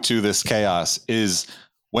to this chaos is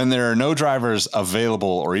when there are no drivers available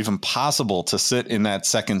or even possible to sit in that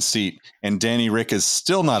second seat, and Danny Rick is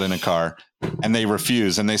still not in a car, and they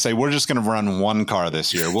refuse, and they say, we're just going to run one car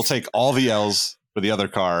this year. We'll take all the L's for the other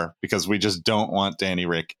car because we just don't want Danny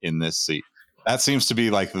Rick in this seat. That seems to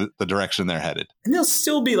be like the direction they're headed. And they'll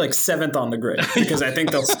still be like 7th on the grid because I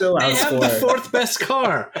think they'll still They have outscore. the 4th best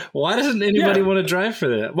car. Why doesn't anybody want to drive for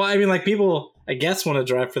that? Well, I mean, like people, I guess, want to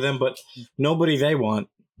drive for them, but nobody they want.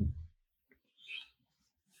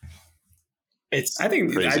 I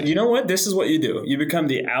think, you know what? This is what you do. You become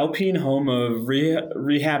the Alpine home of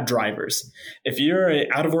rehab drivers. If you're an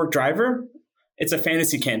out-of-work driver, it's a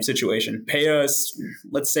fantasy camp situation. Pay us,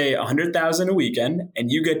 let's say, $100,000 a weekend, and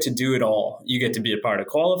you get to do it all. You get to be a part of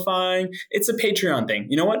qualifying. It's a Patreon thing.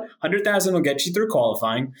 You know what? $100,000 will get you through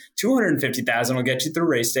qualifying. $250,000 will get you through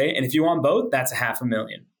race day. And if you want both, that's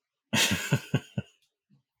 $500,000.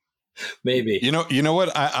 Maybe. You know what?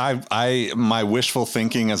 I my wishful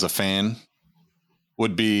thinking as a fan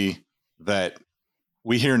would be that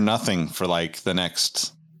we hear nothing for like the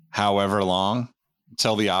next however long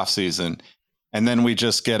until the off season. And then we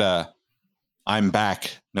just get a I'm back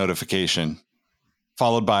notification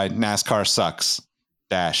followed by NASCAR sucks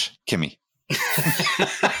 -Kimmy.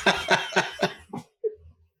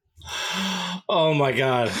 Oh my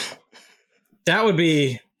God. That would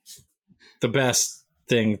be the best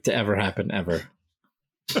thing to ever happen ever.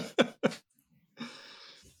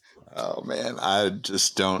 Oh man, I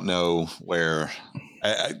just don't know where.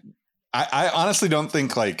 I honestly don't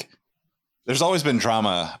think like there's always been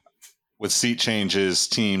drama with seat changes,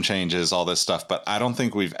 team changes, all this stuff, but I don't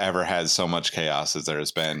think we've ever had so much chaos as there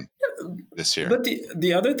has been this year. But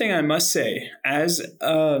the other thing I must say, as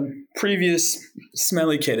a previous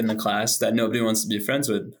smelly kid in the class that nobody wants to be friends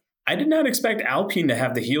with, I did not expect Alpine to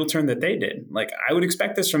have the heel turn that they did. Like, I would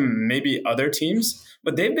expect this from maybe other teams,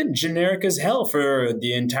 but they've been generic as hell for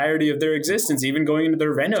the entirety of their existence, even going into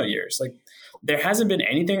their Renault years. Like, there hasn't been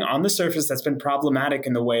anything on the surface that's been problematic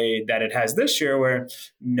in the way that it has this year, where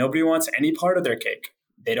nobody wants any part of their cake.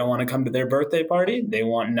 They don't want to come to their birthday party. They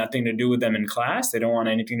want nothing to do with them in class. They don't want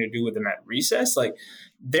anything to do with them at recess. Like,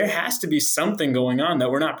 there has to be something going on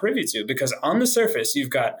that we're not privy to, because on the surface,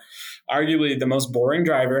 you've got arguably the most boring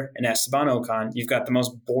driver in Esteban Ocon. You've got the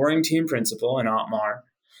most boring team principal in Otmar.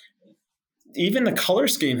 Even the color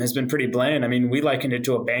scheme has been pretty bland. I mean, we likened it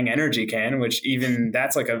to a Bang energy can, which even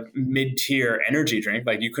that's like a mid-tier energy drink.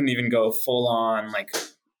 Like, you couldn't even go full on like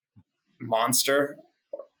Monster.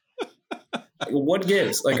 What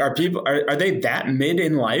gives? Like, are they that mid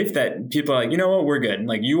in life that people are like, you know what, we're good.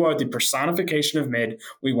 Like, you are the personification of mid.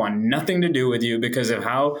 We want nothing to do with you because of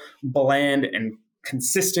how bland and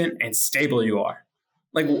consistent and stable you are.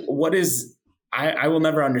 Like, what is... I will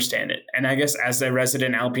never understand it. And I guess as a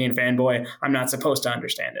resident Alpine fanboy, I'm not supposed to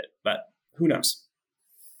understand it, but who knows?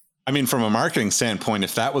 I mean, from a marketing standpoint,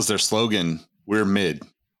 if that was their slogan, we're mid,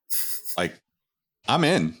 like, I'm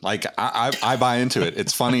in. Like, I buy into it.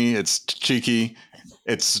 It's funny. It's cheeky.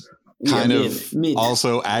 It's kind of mid.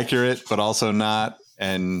 Also accurate, but also not.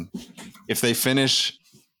 And if they finish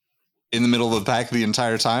in the middle of the pack the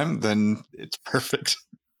entire time, then it's perfect.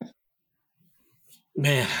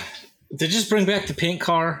 Man. They just bring back the paint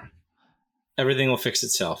car, everything will fix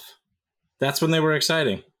itself. That's when they were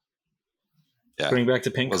exciting. Yeah. Bring back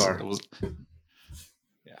the paint car.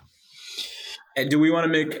 Yeah. And do we want to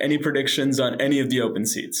make any predictions on any of the open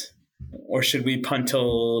seats? Or should we punt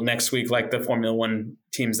till next week like the Formula One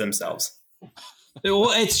teams themselves?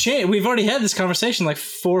 Well, it's changed. We've already had this conversation like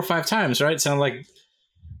 4 or 5 times, right? It sounded like...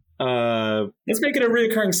 Let's make it a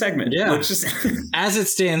reoccurring segment. Yeah. As it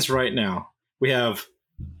stands right now, we have...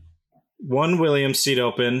 1 Williams seat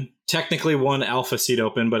open, technically 1 Alpha seat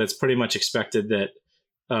open, but it's pretty much expected that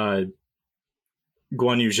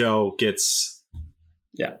Guan Yu Zhou gets...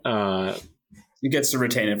 Yeah. He gets to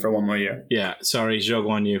retain it for 1 more year. Yeah. Sorry, Zhou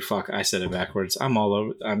Guan Yu. Fuck, I said it backwards. I'm all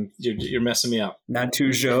over. You're messing me up. Not too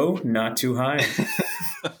Zhou, not too high.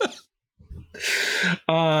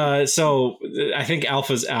 So I think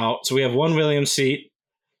Alpha's out. So we have 1 Williams seat,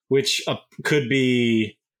 which could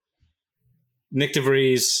be Nick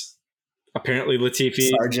DeVries, apparently Latifi,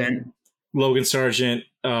 Sargent, Logan Sargent,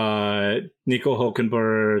 Nico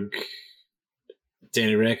Hülkenberg,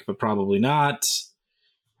 Danny Rick, but probably not.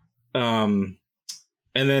 And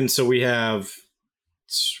then so we have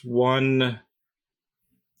 1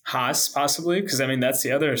 Haas, possibly, because I mean that's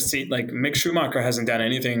the other seat. Like, Mick Schumacher hasn't done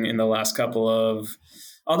anything in the last couple of.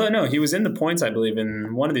 Although no, he was in the points, I believe,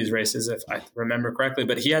 in one of these races, if I remember correctly.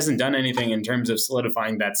 But he hasn't done anything in terms of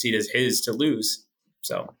solidifying that seat as his to lose.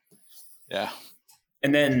 So. Yeah.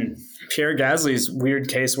 And then Pierre Gasly's weird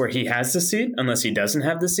case where he has the seat unless he doesn't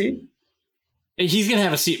have the seat. He's going to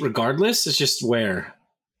have a seat regardless. It's just where.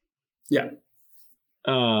 Yeah.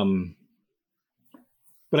 But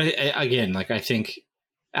I think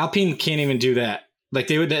Alpine can't even do that. Like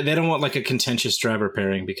they don't want like a contentious driver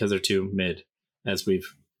pairing because they're too mid, as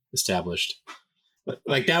we've established. But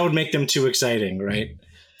like that would make them too exciting, right?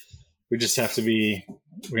 We just have to be.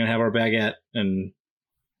 We're gonna have our baguette and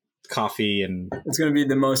coffee, and it's gonna be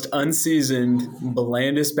the most unseasoned,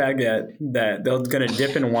 blandest baguette that they're gonna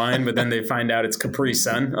dip in wine, but then they find out it's Capri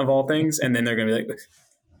Sun of all things, and then they're gonna be like,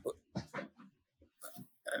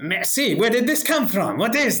 "Merci, where did this come from?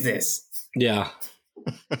 What is this?" Yeah.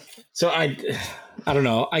 So I don't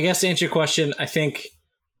know. I guess to answer your question, I think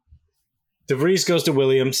De Vries goes to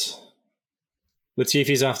Williams.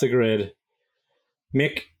 Latifi's off the grid.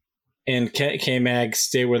 Mick and K-Mag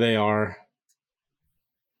stay where they are.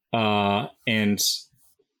 And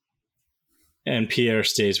Pierre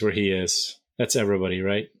stays where he is. That's everybody,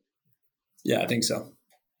 right? Yeah, I think so.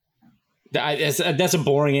 That's a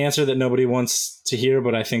boring answer that nobody wants to hear,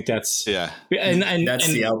 but I think that's and that's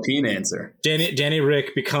the Alpine answer. Danny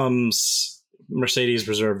Rick becomes Mercedes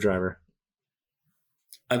reserve driver.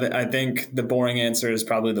 I think the boring answer is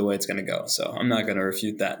probably the way it's going to go, so I'm not going to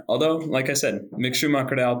refute that. Although, like I said, Mick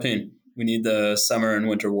Schumacher to Alpine. We need the summer and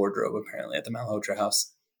winter wardrobe apparently at the Malhotra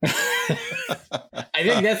house. I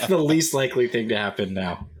think that's the least likely thing to happen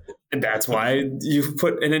now. And that's why you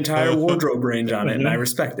put an entire wardrobe range on it, and I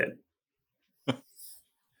respect it. I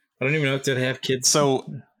don't even know if they have kids. So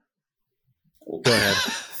go ahead.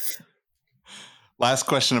 Last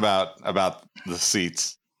question about the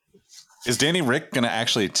seats. Is Danny Rick going to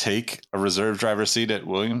actually take a reserve driver seat at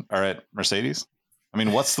Williams or at Mercedes? I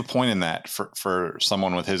mean, what's the point in that for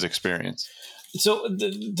someone with his experience? So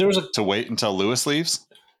there was to wait until Lewis leaves?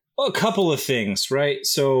 A couple of things, right?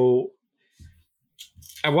 So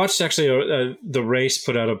I watched actually the race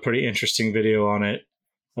put out a pretty interesting video on it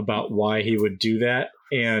about why he would do that.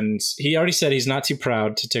 And he already said he's not too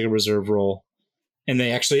proud to take a reserve role. And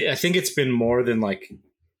they actually, I think it's been more than like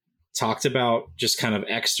talked about just kind of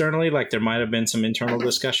externally. Like there might have been some internal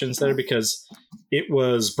discussions there because it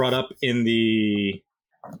was brought up in the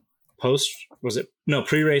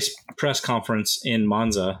pre-race press conference in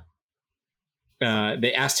Monza.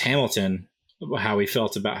 They asked Hamilton how he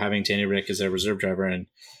felt about having Danny Rick as a reserve driver. And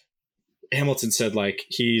Hamilton said, like,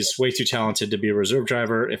 he's way too talented to be a reserve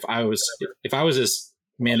driver. If I was his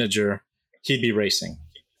manager, he'd be racing.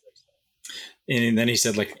 And then he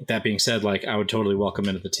said, like, that being said, like, I would totally welcome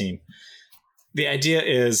him to the team. The idea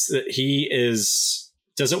is that he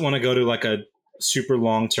doesn't want to go to like a super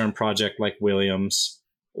long-term project like Williams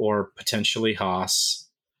or potentially Haas,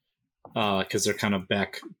 because they're kind of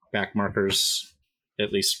back markers,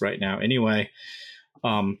 at least right now. Anyway,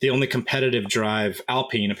 the only competitive drive,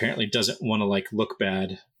 Alpine, apparently doesn't want to like look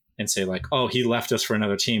bad and say like, oh, he left us for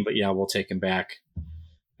another team, but yeah, we'll take him back,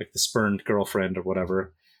 like the spurned girlfriend or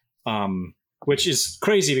whatever. Which is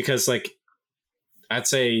crazy because like I'd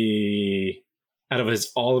say out of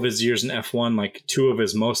all of his years in F1, like 2 of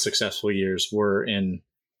his most successful years were in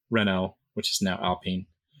Renault, which is now Alpine.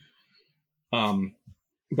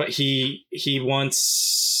 But he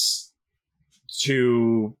wants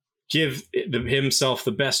to give himself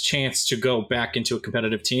the best chance to go back into a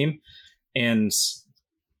competitive team and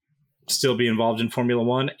still be involved in Formula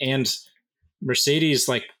One. And Mercedes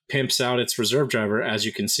like pimps out its reserve driver, as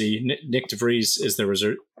you can see. Nick De Vries is the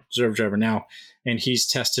reserve driver now, and he's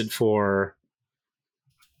tested for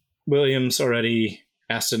Williams already,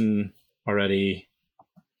 Aston already.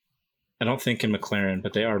 I don't think in McLaren,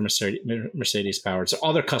 but they are Mercedes powered. So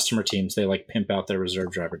all their customer teams, they like pimp out their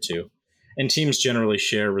reserve driver too. And teams generally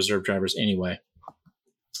share reserve drivers anyway,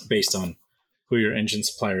 based on who your engine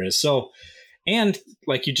supplier is. So, and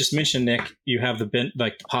like you just mentioned, Nick, you have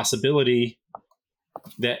the possibility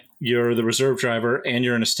that you're the reserve driver and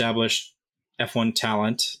you're an established F1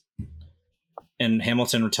 talent and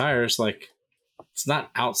Hamilton retires. Like, it's not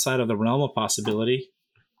outside of the realm of possibility.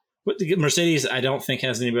 But Mercedes, I don't think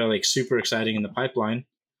has anybody like super exciting in the pipeline.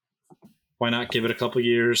 Why not give it a couple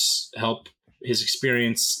years, help his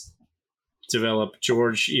experience develop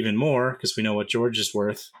George even more, because we know what George is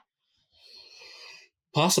worth.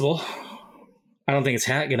 Possible. I don't think it's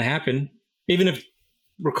going to happen. Even if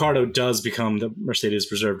Ricciardo does become the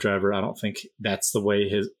Mercedes reserve driver, I don't think that's the way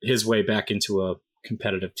his way back into a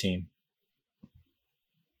competitive team.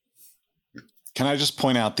 Can I just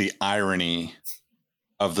point out the irony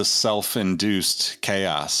of the self-induced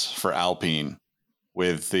chaos for Alpine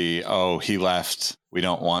with the, oh, he left, we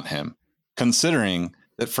don't want him, considering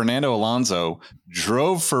that Fernando Alonso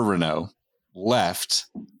drove for Renault, left,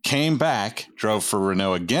 came back, drove for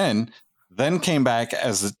Renault again, then came back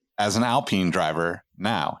as as an Alpine driver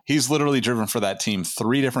now. He's literally driven for that team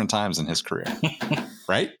 3 different times in his career,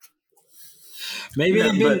 right? Maybe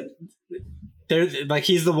Yeah, they're like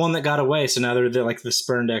he's the one that got away, so now they're like the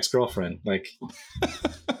spurned ex-girlfriend. Like,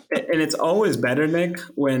 and it's always better, Nick,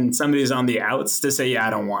 when somebody's on the outs to say, "Yeah, I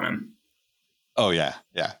don't want him." Oh yeah.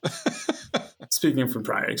 Speaking from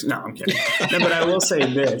prior, no, I'm kidding. No, but I will say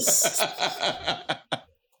this.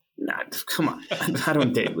 Nah, come on. I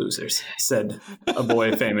don't date losers, said a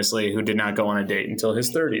boy famously who did not go on a date until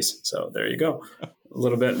his 30s. So there you go. A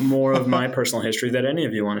little bit more of my personal history that any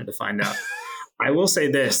of you wanted to find out. I will say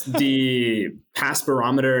this. The past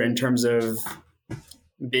barometer in terms of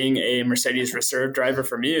being a Mercedes reserve driver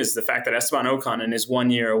for me is the fact that Esteban Ocon in his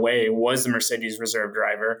 1 year away was the Mercedes reserve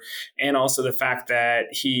driver. And also the fact that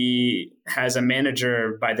he has a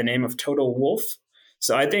manager by the name of Toto Wolff.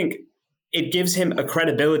 So I think it gives him a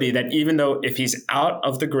credibility that even though if he's out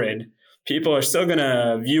of the grid, people are still going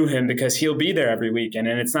to view him because he'll be there every weekend.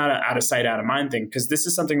 And it's not an out of sight, out of mind thing, because this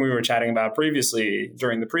is something we were chatting about previously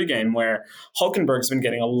during the pregame where Hulkenberg's been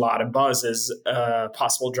getting a lot of buzz as a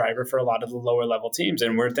possible driver for a lot of the lower level teams.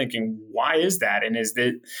 And we're thinking, why is that? And is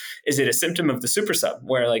it a symptom of the super sub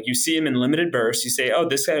where like you see him in limited bursts, you say, oh,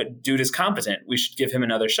 this dude is competent, we should give him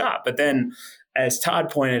another shot. But then as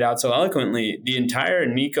Todd pointed out so eloquently, the entire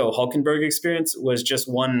Nico Hulkenberg experience was just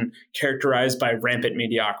one characterized by rampant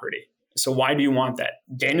mediocrity. So why do you want that?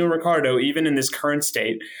 Daniel Ricciardo, even in this current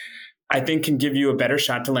state, I think can give you a better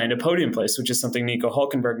shot to land a podium place, which is something Nico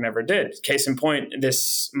Hulkenberg never did. Case in point,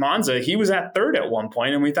 this Monza, he was at 3rd at one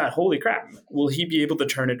point, and we thought, holy crap, will he be able to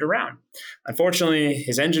turn it around? Unfortunately,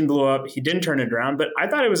 his engine blew up. He didn't turn it around, but I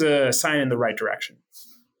thought it was a sign in the right direction.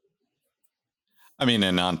 I mean,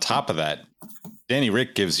 and on top of that, Danny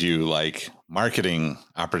Rick gives you like marketing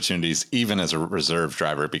opportunities even as a reserve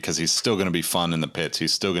driver because he's still going to be fun in the pits.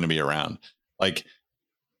 He's still going to be around. Like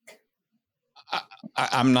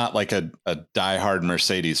I'm not like a diehard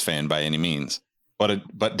Mercedes fan by any means, but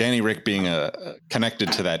Danny Rick being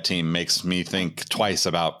connected to that team makes me think twice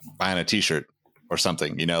about buying a t-shirt or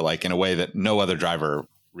something, you know, like in a way that no other driver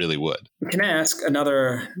really would. Can I ask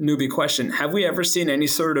another newbie question? Have we ever seen any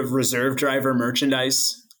sort of reserve driver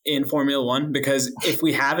merchandise in Formula One? Because if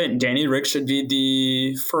we haven't, Danny Rick should be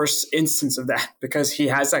the first instance of that because he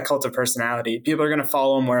has that cult of personality. People are going to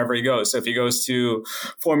follow him wherever he goes. So if he goes to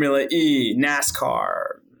Formula E,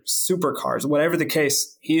 NASCAR, supercars, whatever the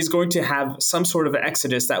case, he's going to have some sort of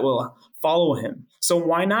exodus that will follow him. So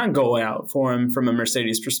why not go out for him from a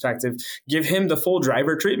Mercedes perspective, give him the full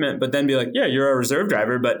driver treatment, but then be like, yeah, you're a reserve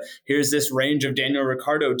driver, but here's this range of Daniel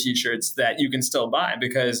Ricciardo t-shirts that you can still buy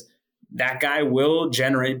because that guy will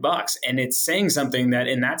generate bucks. And it's saying something that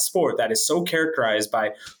in that sport that is so characterized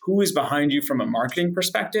by who is behind you from a marketing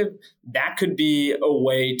perspective, that could be a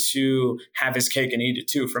way to have his cake and eat it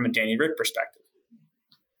too from a Danny Rick perspective.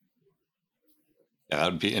 Yeah,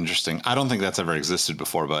 that would be interesting. I don't think that's ever existed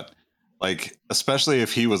before, but like, especially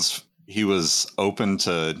if he was open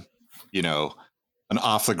to, you know, an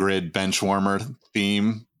off the grid bench warmer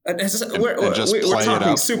theme. We're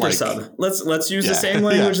talking super like, sub. Let's use the same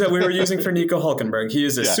language that we were using for Nico Hulkenberg. He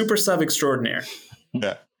is a super sub extraordinaire.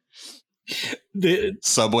 Yeah. The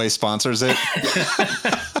Subway sponsors it.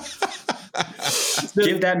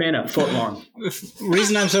 Give that man a foot long. The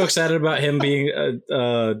reason I'm so excited about him being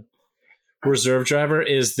a reserve driver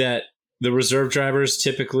is that the reserve drivers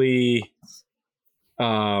typically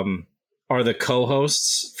are the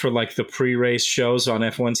co-hosts for like the pre-race shows on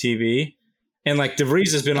F1 TV. And like De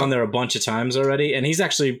Vries has been on there a bunch of times already, and he's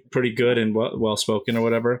actually pretty good and well-spoken or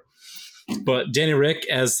whatever. But Danny Rick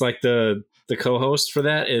as like the co-host for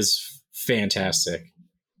that is fantastic.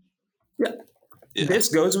 Yeah. This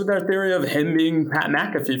goes with our theory of him being Pat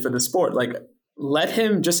McAfee for the sport. Like, let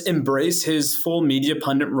him just embrace his full media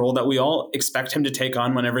pundit role that we all expect him to take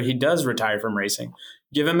on whenever he does retire from racing.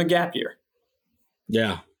 Give him a gap year.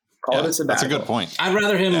 Yeah. Call it a sabbatical. That's a good point. I'd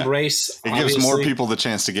rather him embrace. It gives more people the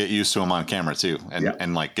chance to get used to him on camera too,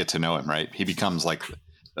 and like get to know him. Right? He becomes like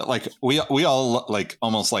we all like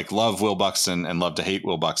almost like love Will Buxton and love to hate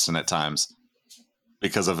Will Buxton at times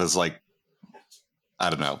because of his like,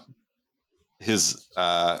 I don't know, his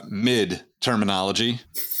mid terminology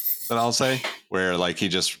that I'll say, where like he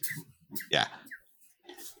just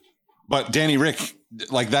But Danny Rick,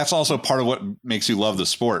 like that's also part of what makes you love the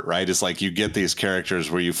sport, right? Is like you get these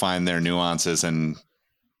characters where you find their nuances and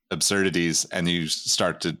absurdities and you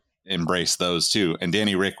start to embrace those too. And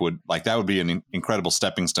Danny Rick would like, that would be an incredible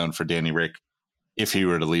stepping stone for Danny Rick if he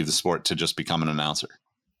were to leave the sport to just become an announcer.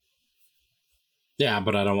 Yeah,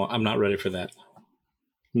 but I'm not ready for that.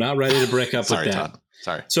 I'm not ready to break up with that. Todd.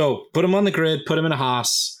 Sorry. So put him on the grid, put him in a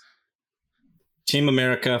Haas. Team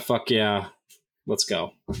America, fuck yeah. Let's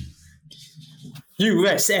go.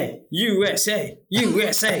 USA, USA,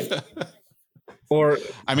 USA. Or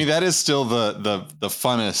I mean, that is still the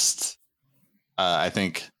funnest, I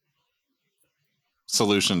think,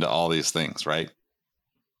 solution to all these things, right?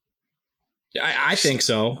 I think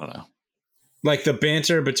so. I don't know. Like the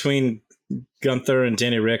banter between Gunther and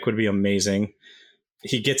Danny Rick would be amazing.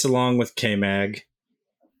 He gets along with K-Mag.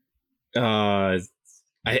 I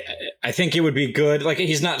think it would be good. Like,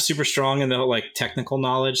 he's not super strong in the like technical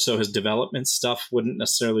knowledge, so his development stuff wouldn't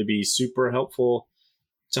necessarily be super helpful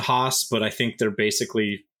to Haas, but I think they're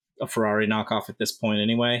basically a Ferrari knockoff at this point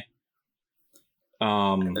anyway.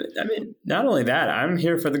 I mean, not only that, I'm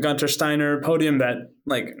here for the Gunter Steiner podium bet.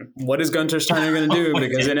 Like, what is Gunter Steiner going to do?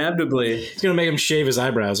 Because inevitably, It's going to make him shave his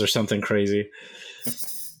eyebrows or something crazy.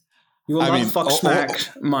 you will not fuck smack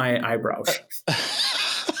my eyebrows.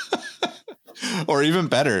 Or even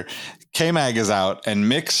better, K-Mag is out and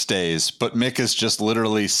Mick stays, but Mick is just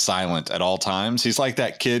literally silent at all times. He's like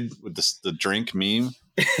that kid with the drink meme,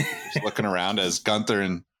 just looking around as Gunther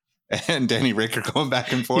and Danny Rick are going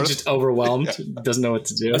back and forth. He's just overwhelmed, doesn't know what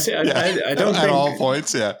to do. See, I don't at think, all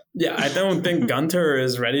points, yeah. Yeah, I don't think Gunter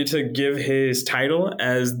is ready to give his title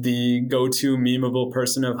as the go-to memeable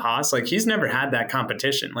person of Haas. Like, he's never had that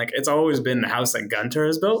competition. Like, it's always been the house that Gunter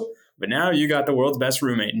has built. But now you got the world's best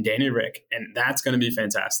roommate in Danny Rick, and that's going to be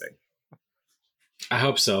fantastic. I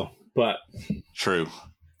hope so, but True.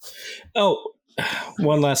 oh,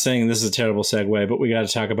 one last thing. This is a terrible segue, but we got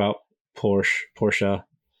to talk about Porsche.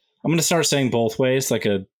 I'm going to start saying both ways, like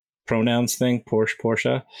a pronouns thing,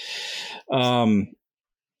 Porsche.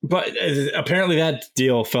 But apparently that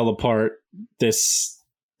deal fell apart this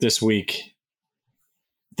week.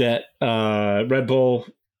 That Red Bull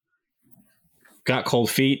got cold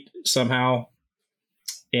feet somehow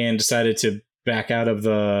and decided to back out of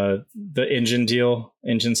the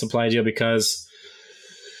engine supply deal, because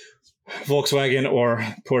Volkswagen or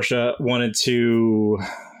Porsche wanted to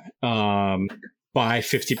buy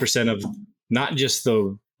 50% of not just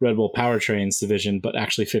the Red Bull Powertrains division, but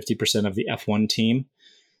actually 50% of the F1 team.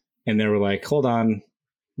 And they were like, hold on,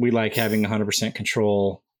 we like having 100%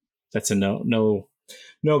 control. That's a no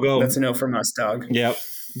go. That's a no from us, dog. Yep.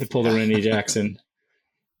 They pulled a Rennie Jackson.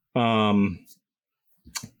 So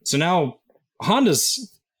now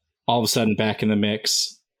Honda's all of a sudden back in the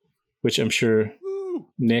mix, which I'm sure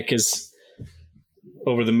Nick is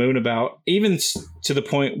over the moon about, even to the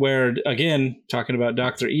point where, again, talking about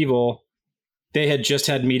Dr. Evil, they had just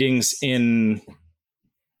had meetings in,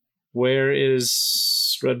 where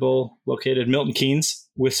is Red Bull located? Milton Keynes,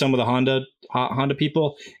 with some of the Honda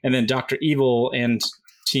people. And then Dr. Evil and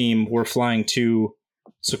team were flying to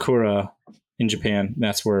Sakura in Japan.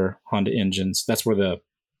 That's where Honda engines, that's where the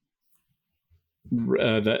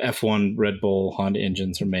F1 Red Bull Honda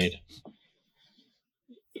engines are made.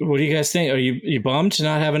 What do you guys think? Are you bummed to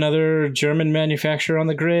not have another German manufacturer on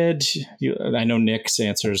the grid? I know Nick's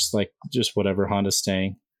answer is like just whatever, Honda's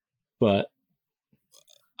staying. But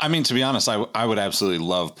I mean, to be honest, I would absolutely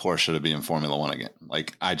love Porsche to be in Formula One again.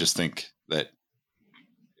 Like, I just think that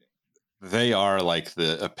they are like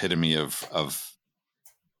the epitome of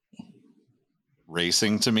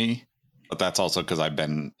racing to me. But that's also because I've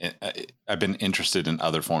been interested in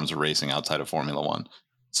other forms of racing outside of Formula One.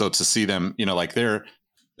 So to see them, like they're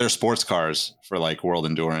sports cars for like World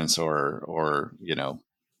Endurance or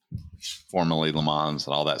formerly Le Mans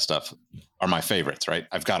and all that stuff are my favorites, right?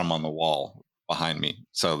 I've got them on the wall behind me.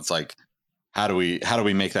 So it's like, how do we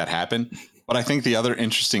make that happen? But I think the other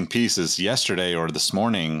interesting piece is yesterday or this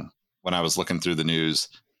morning when I was looking through the news,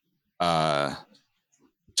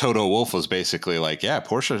 Toto Wolff was basically like, yeah,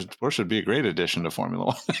 Porsche would be a great addition to Formula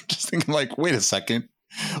One. Just thinking like, wait a second.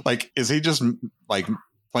 Like, is he just like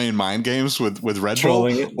playing mind games with Red Bull?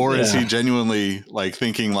 Or is he genuinely like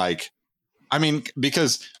thinking like, I mean,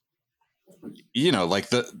 because, like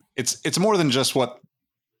it's more than just what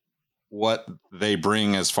they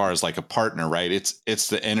bring as far as like a partner, right? It's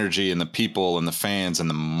the energy and the people and the fans and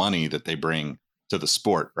the money that they bring to the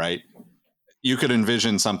sport, right? You could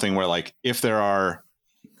envision something where like, if there are,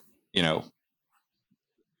 the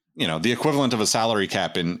equivalent of a salary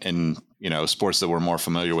cap in sports that we're more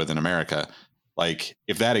familiar with in America, like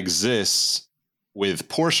if that exists with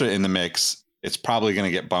Porsche in the mix, it's probably going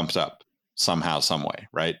to get bumped up somehow, some way,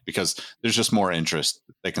 right? Because there's just more interest.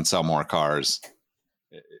 They can sell more cars,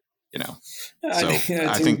 So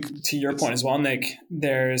I think to your point as well, Nick,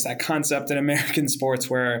 there's that concept in American sports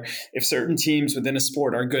where if certain teams within a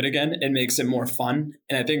sport are good again, it makes it more fun.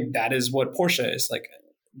 And I think that is what Porsche is. Like,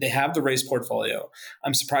 They have the race portfolio.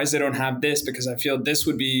 I'm surprised they don't have this, because I feel this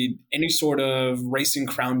would be any sort of racing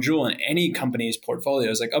crown jewel in any company's portfolio.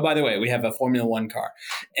 It's like, oh, by the way, we have a Formula One car.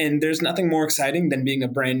 And there's nothing more exciting than being a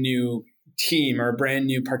brand new team or a brand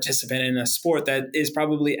new participant in a sport that is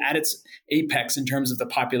probably at its apex in terms of the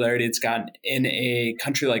popularity it's gotten in a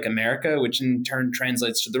country like America, which in turn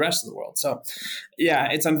translates to the rest of the world. So yeah,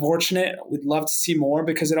 it's unfortunate. We'd love to see more,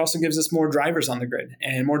 because it also gives us more drivers on the grid,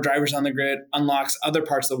 and more drivers on the grid unlocks other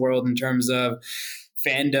parts of the world in terms of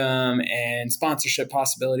fandom and sponsorship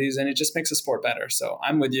possibilities, and it just makes the sport better. So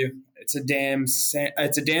I'm with you. It's a damn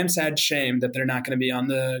sad shame that they're not going to be on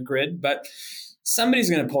the grid, but somebody's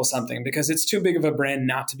going to pull something, because it's too big of a brand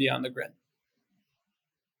not to be on the grid.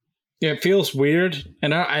 Yeah, it feels weird.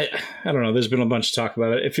 And I don't know. There's been a bunch of talk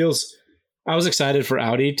about it. I was excited for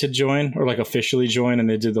Audi to join, or like officially join, and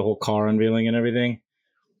they did the whole car unveiling and everything.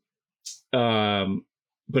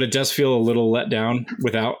 But it does feel a little let down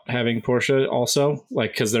without having Porsche also,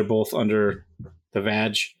 like, because they're both under the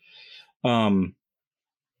VAG.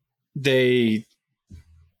 They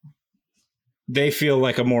feel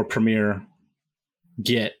like a more premier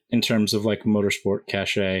get in terms of like motorsport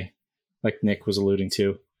cachet, like Nick was alluding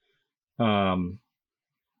to. But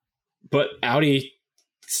Audi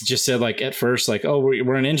just said, like, at first, like, oh,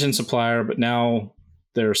 we're an engine supplier, but now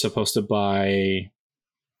they're supposed to buy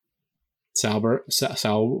Sauber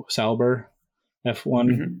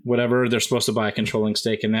F1, whatever. They're supposed to buy a controlling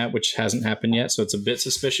stake in that, which hasn't happened yet. So it's a bit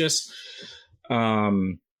suspicious.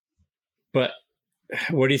 But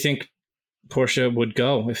where do you think Porsche would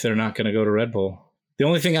go if they're not going to go to Red Bull? The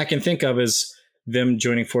only thing I can think of is them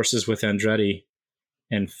joining forces with Andretti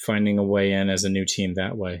and finding a way in as a new team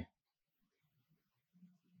that way.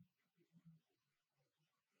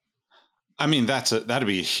 I mean, that'd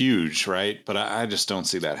be huge, right? But I just don't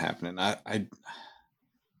see that happening.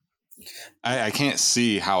 I can't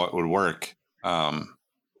see how it would work,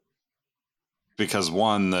 because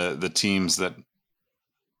one, the teams that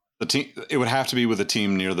it would have to be with a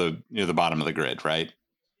team near the bottom of the grid, right?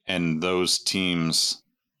 And those teams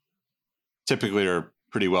typically are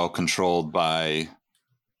pretty well controlled by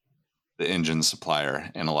the engine supplier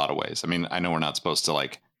in a lot of ways. I mean, I know we're not supposed to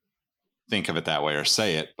like think of it that way or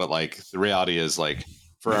say it, but like the reality is, like,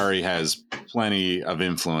 Ferrari has plenty of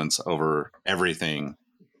influence over everything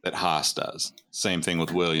that Haas does. Same thing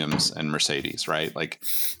with Williams and Mercedes, right? Like,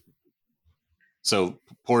 so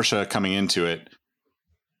Porsche coming into it,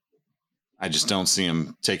 I just don't see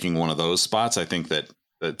him taking one of those spots. I think that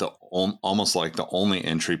almost like the only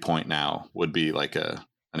entry point now would be like an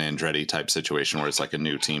Andretti type situation where it's like a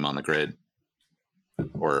new team on the grid,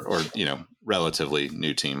 or relatively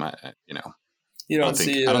new team. You don't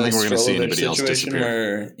think we're going to see anybody else disappear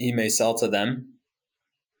where he may sell to them.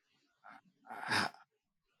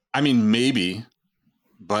 I mean, maybe,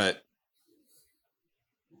 but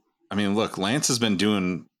I mean, look, Lance has been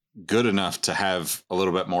doing good enough to have a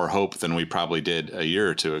little bit more hope than we probably did a year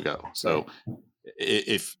or two ago. So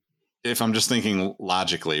if I'm just thinking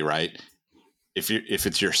logically, right? If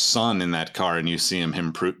it's your son in that car and you see him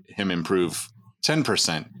improve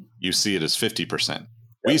 10%, you see it as 50%.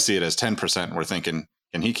 We see it as 10%. And we're thinking,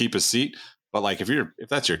 can he keep his seat? But like, if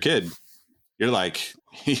that's your kid, you're like,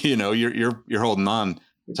 you're holding on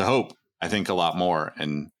to hope, I think, a lot more.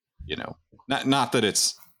 And, not that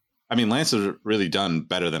it's, I mean, Lance has really done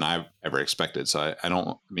better than I've ever expected. So I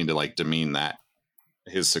don't mean to like demean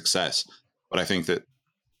his success, but I think that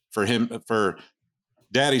for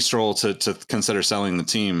Daddy Stroll to consider selling the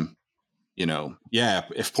team,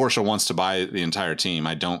 if Porsche wants to buy the entire team,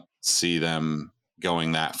 I don't see them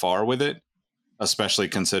going that far with it, especially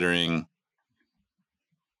considering,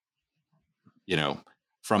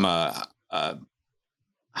 from a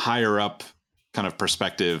higher up kind of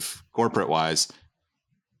perspective, corporate wise,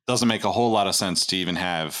 doesn't make a whole lot of sense to even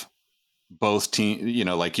have both team,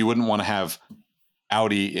 like you wouldn't want to have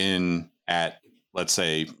Audi in at, let's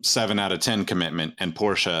say, 7 out of 10 commitment and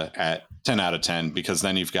Porsche at 10 out of 10, because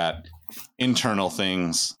then you've got internal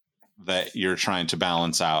things that you're trying to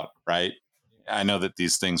balance out, right? I know that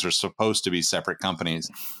these things are supposed to be separate companies,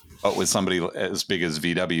 but with somebody as big as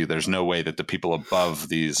VW, there's no way that the people above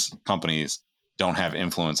these companies don't have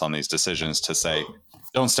influence on these decisions to say,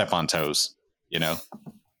 don't step on toes,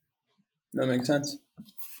 That makes sense.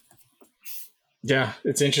 Yeah,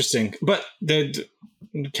 it's interesting. But the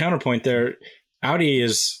counterpoint there, Audi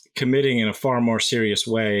is committing in a far more serious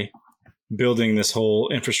way, building this whole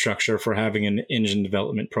infrastructure for having an engine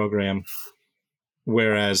development program,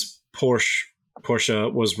 whereas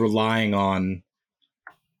Porsche was relying on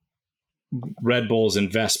Red Bull's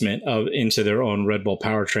investment into their own Red Bull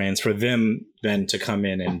powertrains for them then to come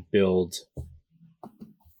in and build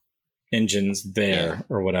engines there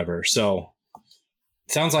or whatever. So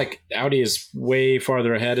it sounds like Audi is way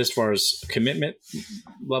farther ahead as far as commitment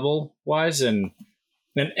level wise. And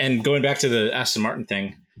going back to the Aston Martin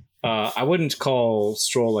thing, I wouldn't call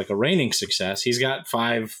Stroll like a reigning success. He's got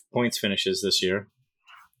 5 points finishes this year.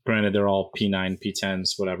 Granted, they're all P9,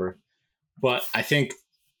 P10s, whatever. But I think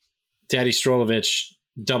Daddy Strolovich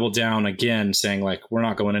doubled down again, saying like, we're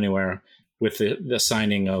not going anywhere with the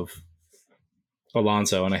signing of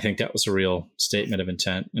Alonso. And I think that was a real statement of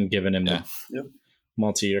intent and giving him the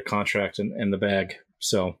multi-year contract in the bag.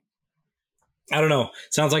 So I don't know.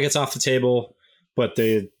 Sounds like it's off the table, but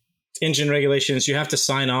the engine regulations, you have to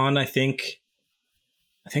sign on. I think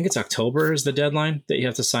it's October is the deadline that you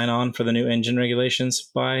have to sign on for the new engine regulations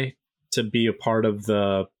by to be a part of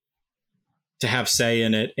to have say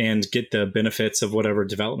in it and get the benefits of whatever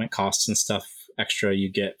development costs and stuff extra you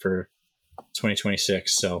get for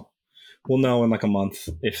 2026. So we'll know in like a month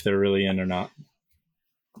if they're really in or not,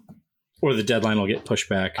 or the deadline will get pushed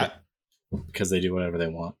back because they do whatever they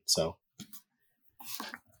want. So,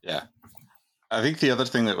 yeah. I think the other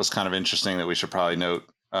thing that was kind of interesting that we should probably note,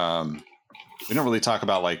 we don't really talk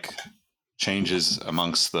about like changes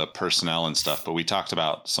amongst the personnel and stuff, but we talked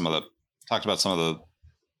about some of the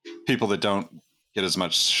people that don't get as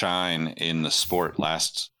much shine in the sport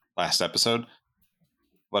last episode.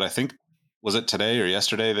 But I think, was it today or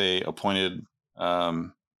yesterday, they appointed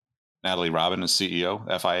Natalie Robin as CEO,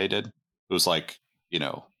 FIA did. It was like,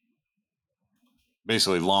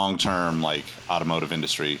 basically long-term like automotive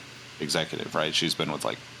industry executive, right? She's been with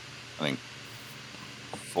like, I think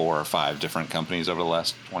 4 or 5 different companies over the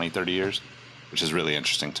last 20, 30 years, which is really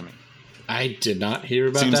interesting to me. I did not hear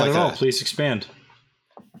about that at all. Please expand.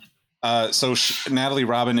 So Natalie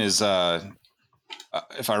Robin is, if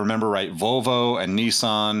I remember right, Volvo and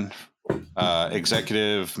Nissan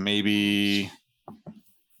executive, maybe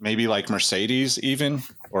like Mercedes even,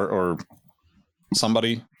 or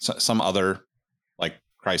somebody, some other like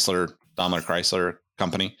Daimler Chrysler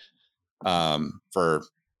company for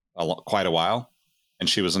quite a while. And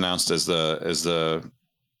she was announced as the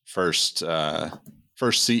first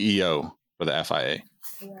CEO for the FIA.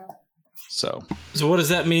 Yeah. So what does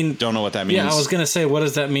that mean? Don't know what that means. Yeah, I was going to say, what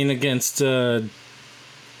does that mean against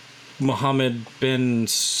Mohammed bin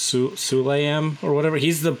Sulayem or whatever?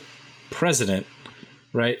 He's the president,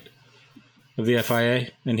 right, of the FIA,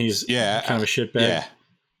 and he's kind of a shitbag.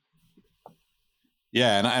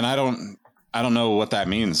 Yeah, and I don't know what that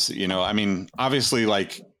means. I mean, obviously,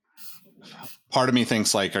 like, part of me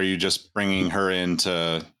thinks like, are you just bringing her in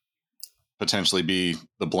to potentially be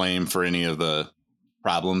the blame for any of the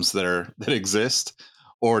problems that exist,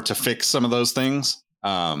 or to fix some of those things?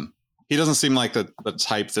 He doesn't seem like the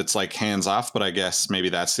type that's like hands off, but I guess maybe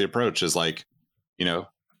that's the approach, is like,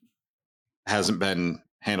 hasn't been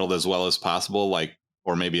handled as well as possible. Like,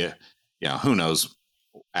 or maybe, who knows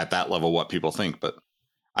at that level what people think, but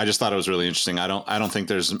I just thought it was really interesting. I don't think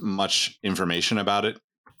there's much information about it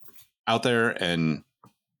out there, and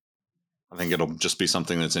I think it'll just be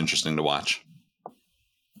something that's interesting to watch.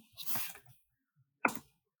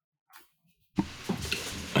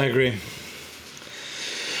 I agree.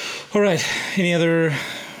 All right. Any other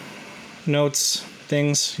notes,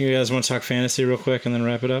 things? You guys want to talk fantasy real quick and then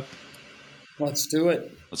wrap it up? Let's do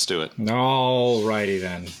it. All righty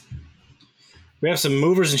then. We have some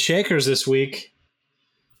movers and shakers this week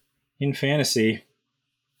in fantasy,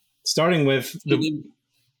 starting with the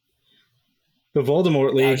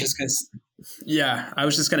Voldemort League. I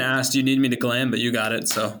was just going to ask, do you need me to glam? But you got it,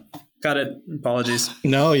 so got it. Apologies.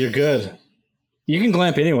 No, you're good. You can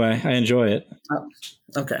glamp anyway. I enjoy it.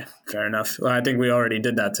 Okay, fair enough. Well, I think we already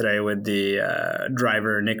did that today with the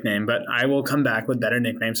driver nickname, but I will come back with better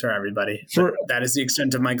nicknames for everybody. That is the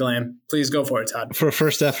extent of my glam. Please go for it, Todd. For a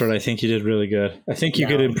first effort, I think you did really good. I think you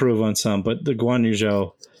could improve on some, but the Guan Yu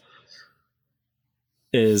Zhou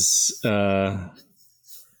is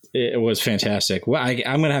it was fantastic. Well, I'm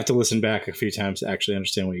going to have to listen back a few times to actually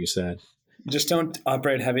understand what you said. Just don't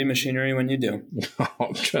operate heavy machinery when you do.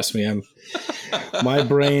 Oh, trust me, my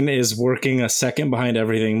brain is working a second behind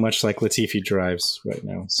everything, much like Latifi drives right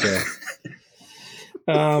now. So,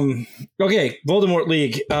 okay, Voldemort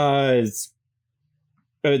League. A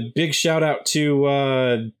big shout out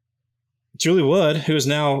to Julie Wood, who has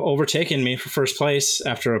now overtaken me for first place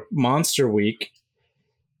after a monster week.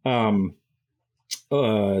 And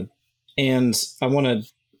I want to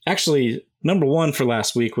actually, number one for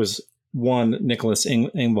last week was Nicholas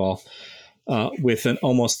Engvall with an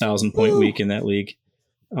almost 1,000-point week in that league,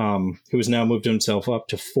 who has now moved himself up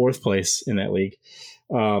to 4th place in that league.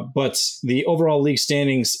 But the overall league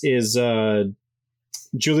standings is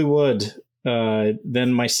Julie Wood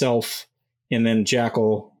then myself, and then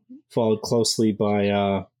Jackal, followed closely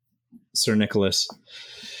by Sir Nicholas.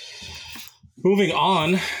 Moving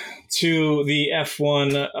on to the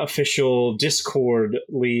F1 official Discord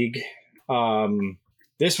League.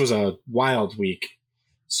 This was a wild week.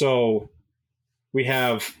 So we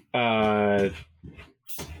have, let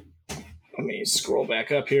me scroll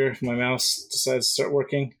back up here if my mouse decides to start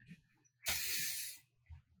working.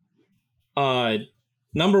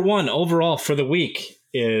 Number one overall for the week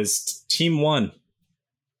is Team 1,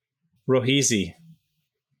 Rohizi.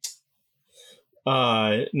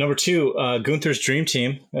 Number 2, Gunther's Dream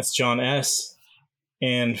Team. That's John S.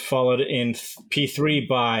 And followed in P3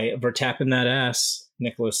 by Vertappen That Ass,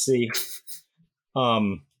 Nicholas C.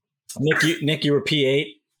 Nick, you were P8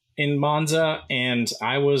 in Monza, and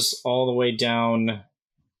I was all the way down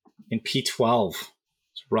in P12.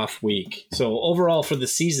 It's a rough week. So overall for the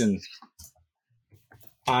season,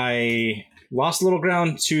 I lost a little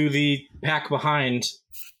ground to the pack behind,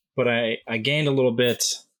 but I gained a little bit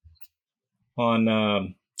on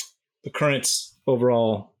the current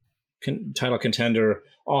overall title contender,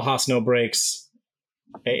 All Haas No Brakes,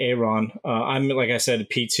 Aaron. I'm, like I said,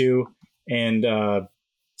 P2, and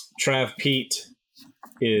Trav Pete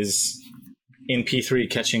is in P3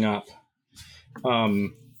 catching up.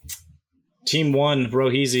 Team 1,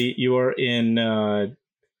 Rohizi, you are in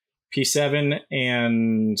P7,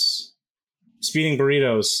 and Speeding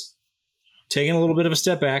Burritos taking a little bit of a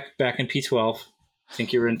step back in P12. I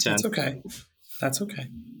think you were in 10. That's okay.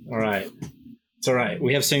 All right. It's all right.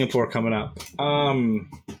 We have Singapore coming up. You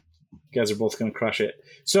guys are both going to crush it.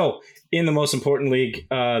 So, in the most important league,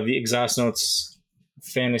 the Exhaust Notes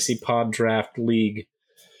Fantasy Pod Draft League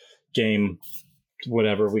game,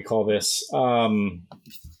 whatever we call this.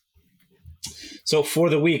 So, for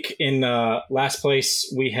the week, in last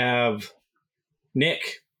place, we have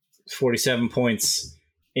Nick, 47 points.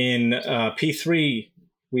 In P3,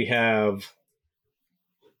 we have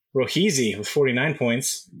Rohizi with 49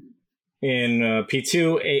 points. In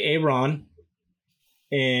P2, Aaron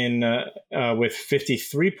with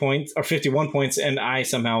 53 points or 51 points, and I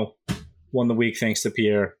somehow won the week thanks to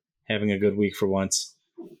Pierre having a good week for once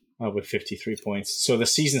with 53 points. So the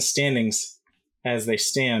season standings as they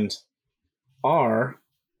stand are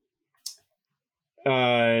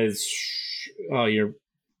you're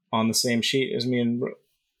on the same sheet as me and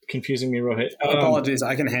confusing me, Rohit. Apologies,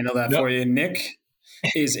 I can handle that for you. Nick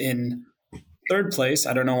is in third place.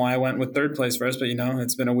 I don't know why I went with third place first, but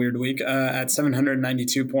it's been a weird week. At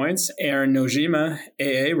 792 points. Aaron Nojima,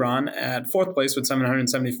 Ron, at fourth place with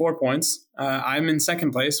 774 points. I'm in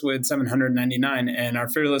second place with 799, and our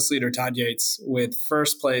fearless leader, Todd Yates, with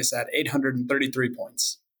first place at 833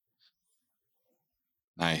 points.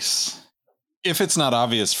 Nice. If it's not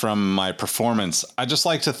obvious from my performance, I just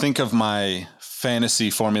like to think of my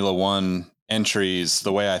fantasy Formula One entries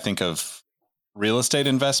the way I think of real estate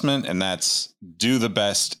investment, and that's do the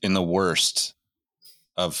best in the worst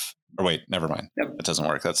of, or wait, never mind. Yep. That doesn't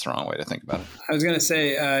work. That's the wrong way to think about it. I was going to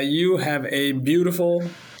say, you have a beautiful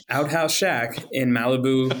outhouse shack in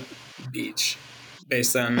Malibu Beach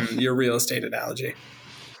based on your real estate analogy.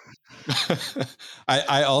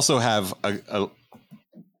 I also have a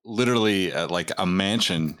literally like a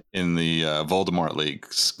mansion in the Voldemort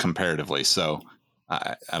leagues comparatively. So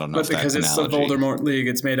I don't know. But because it's the Voldemort League,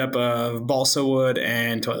 it's made up of balsa wood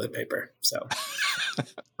and toilet paper. So,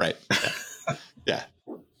 right. Yeah.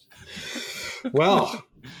 Well,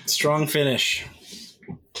 strong finish.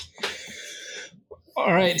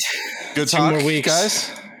 All right. Good talk, 2 more weeks,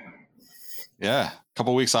 guys. Yeah. A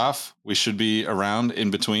couple weeks off. We should be around in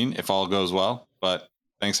between if all goes well. But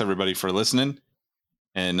thanks everybody for listening.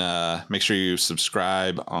 And make sure you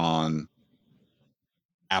subscribe on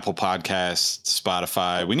Apple Podcasts,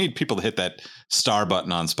 Spotify. We need people to hit that star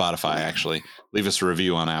button on Spotify, actually. Leave us a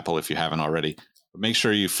review on Apple if you haven't already. But make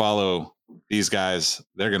sure you follow these guys.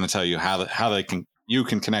 They're going to tell you how you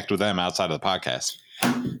can connect with them outside of the podcast.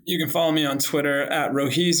 You can follow me on Twitter at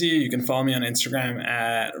Rohizi. You can follow me on Instagram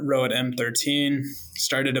at RoadM13.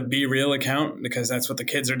 Started a Be Real account because that's what the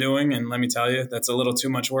kids are doing. And let me tell you, that's a little too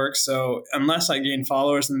much work. So unless I gain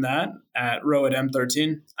followers in that at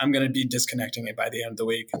RoadM13, I'm going to be disconnecting it by the end of the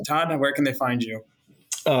week. Todd, where can they find you?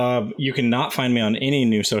 You can not find me on any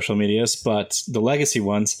new social medias, but the legacy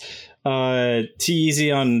ones.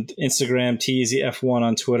 T-Easy on Instagram, T-EasyF1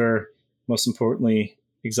 on Twitter. Most importantly,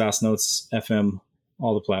 Exhaust Notes FM,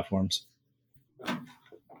 all the platforms.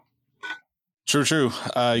 True. You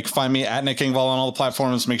can find me at Nick Engvall on all the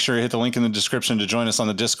platforms. Make sure you hit the link in the description to join us on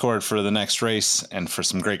the Discord for the next race and for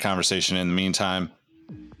some great conversation in the meantime.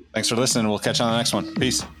 Thanks for listening. We'll catch you on the next one.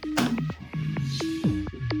 Peace.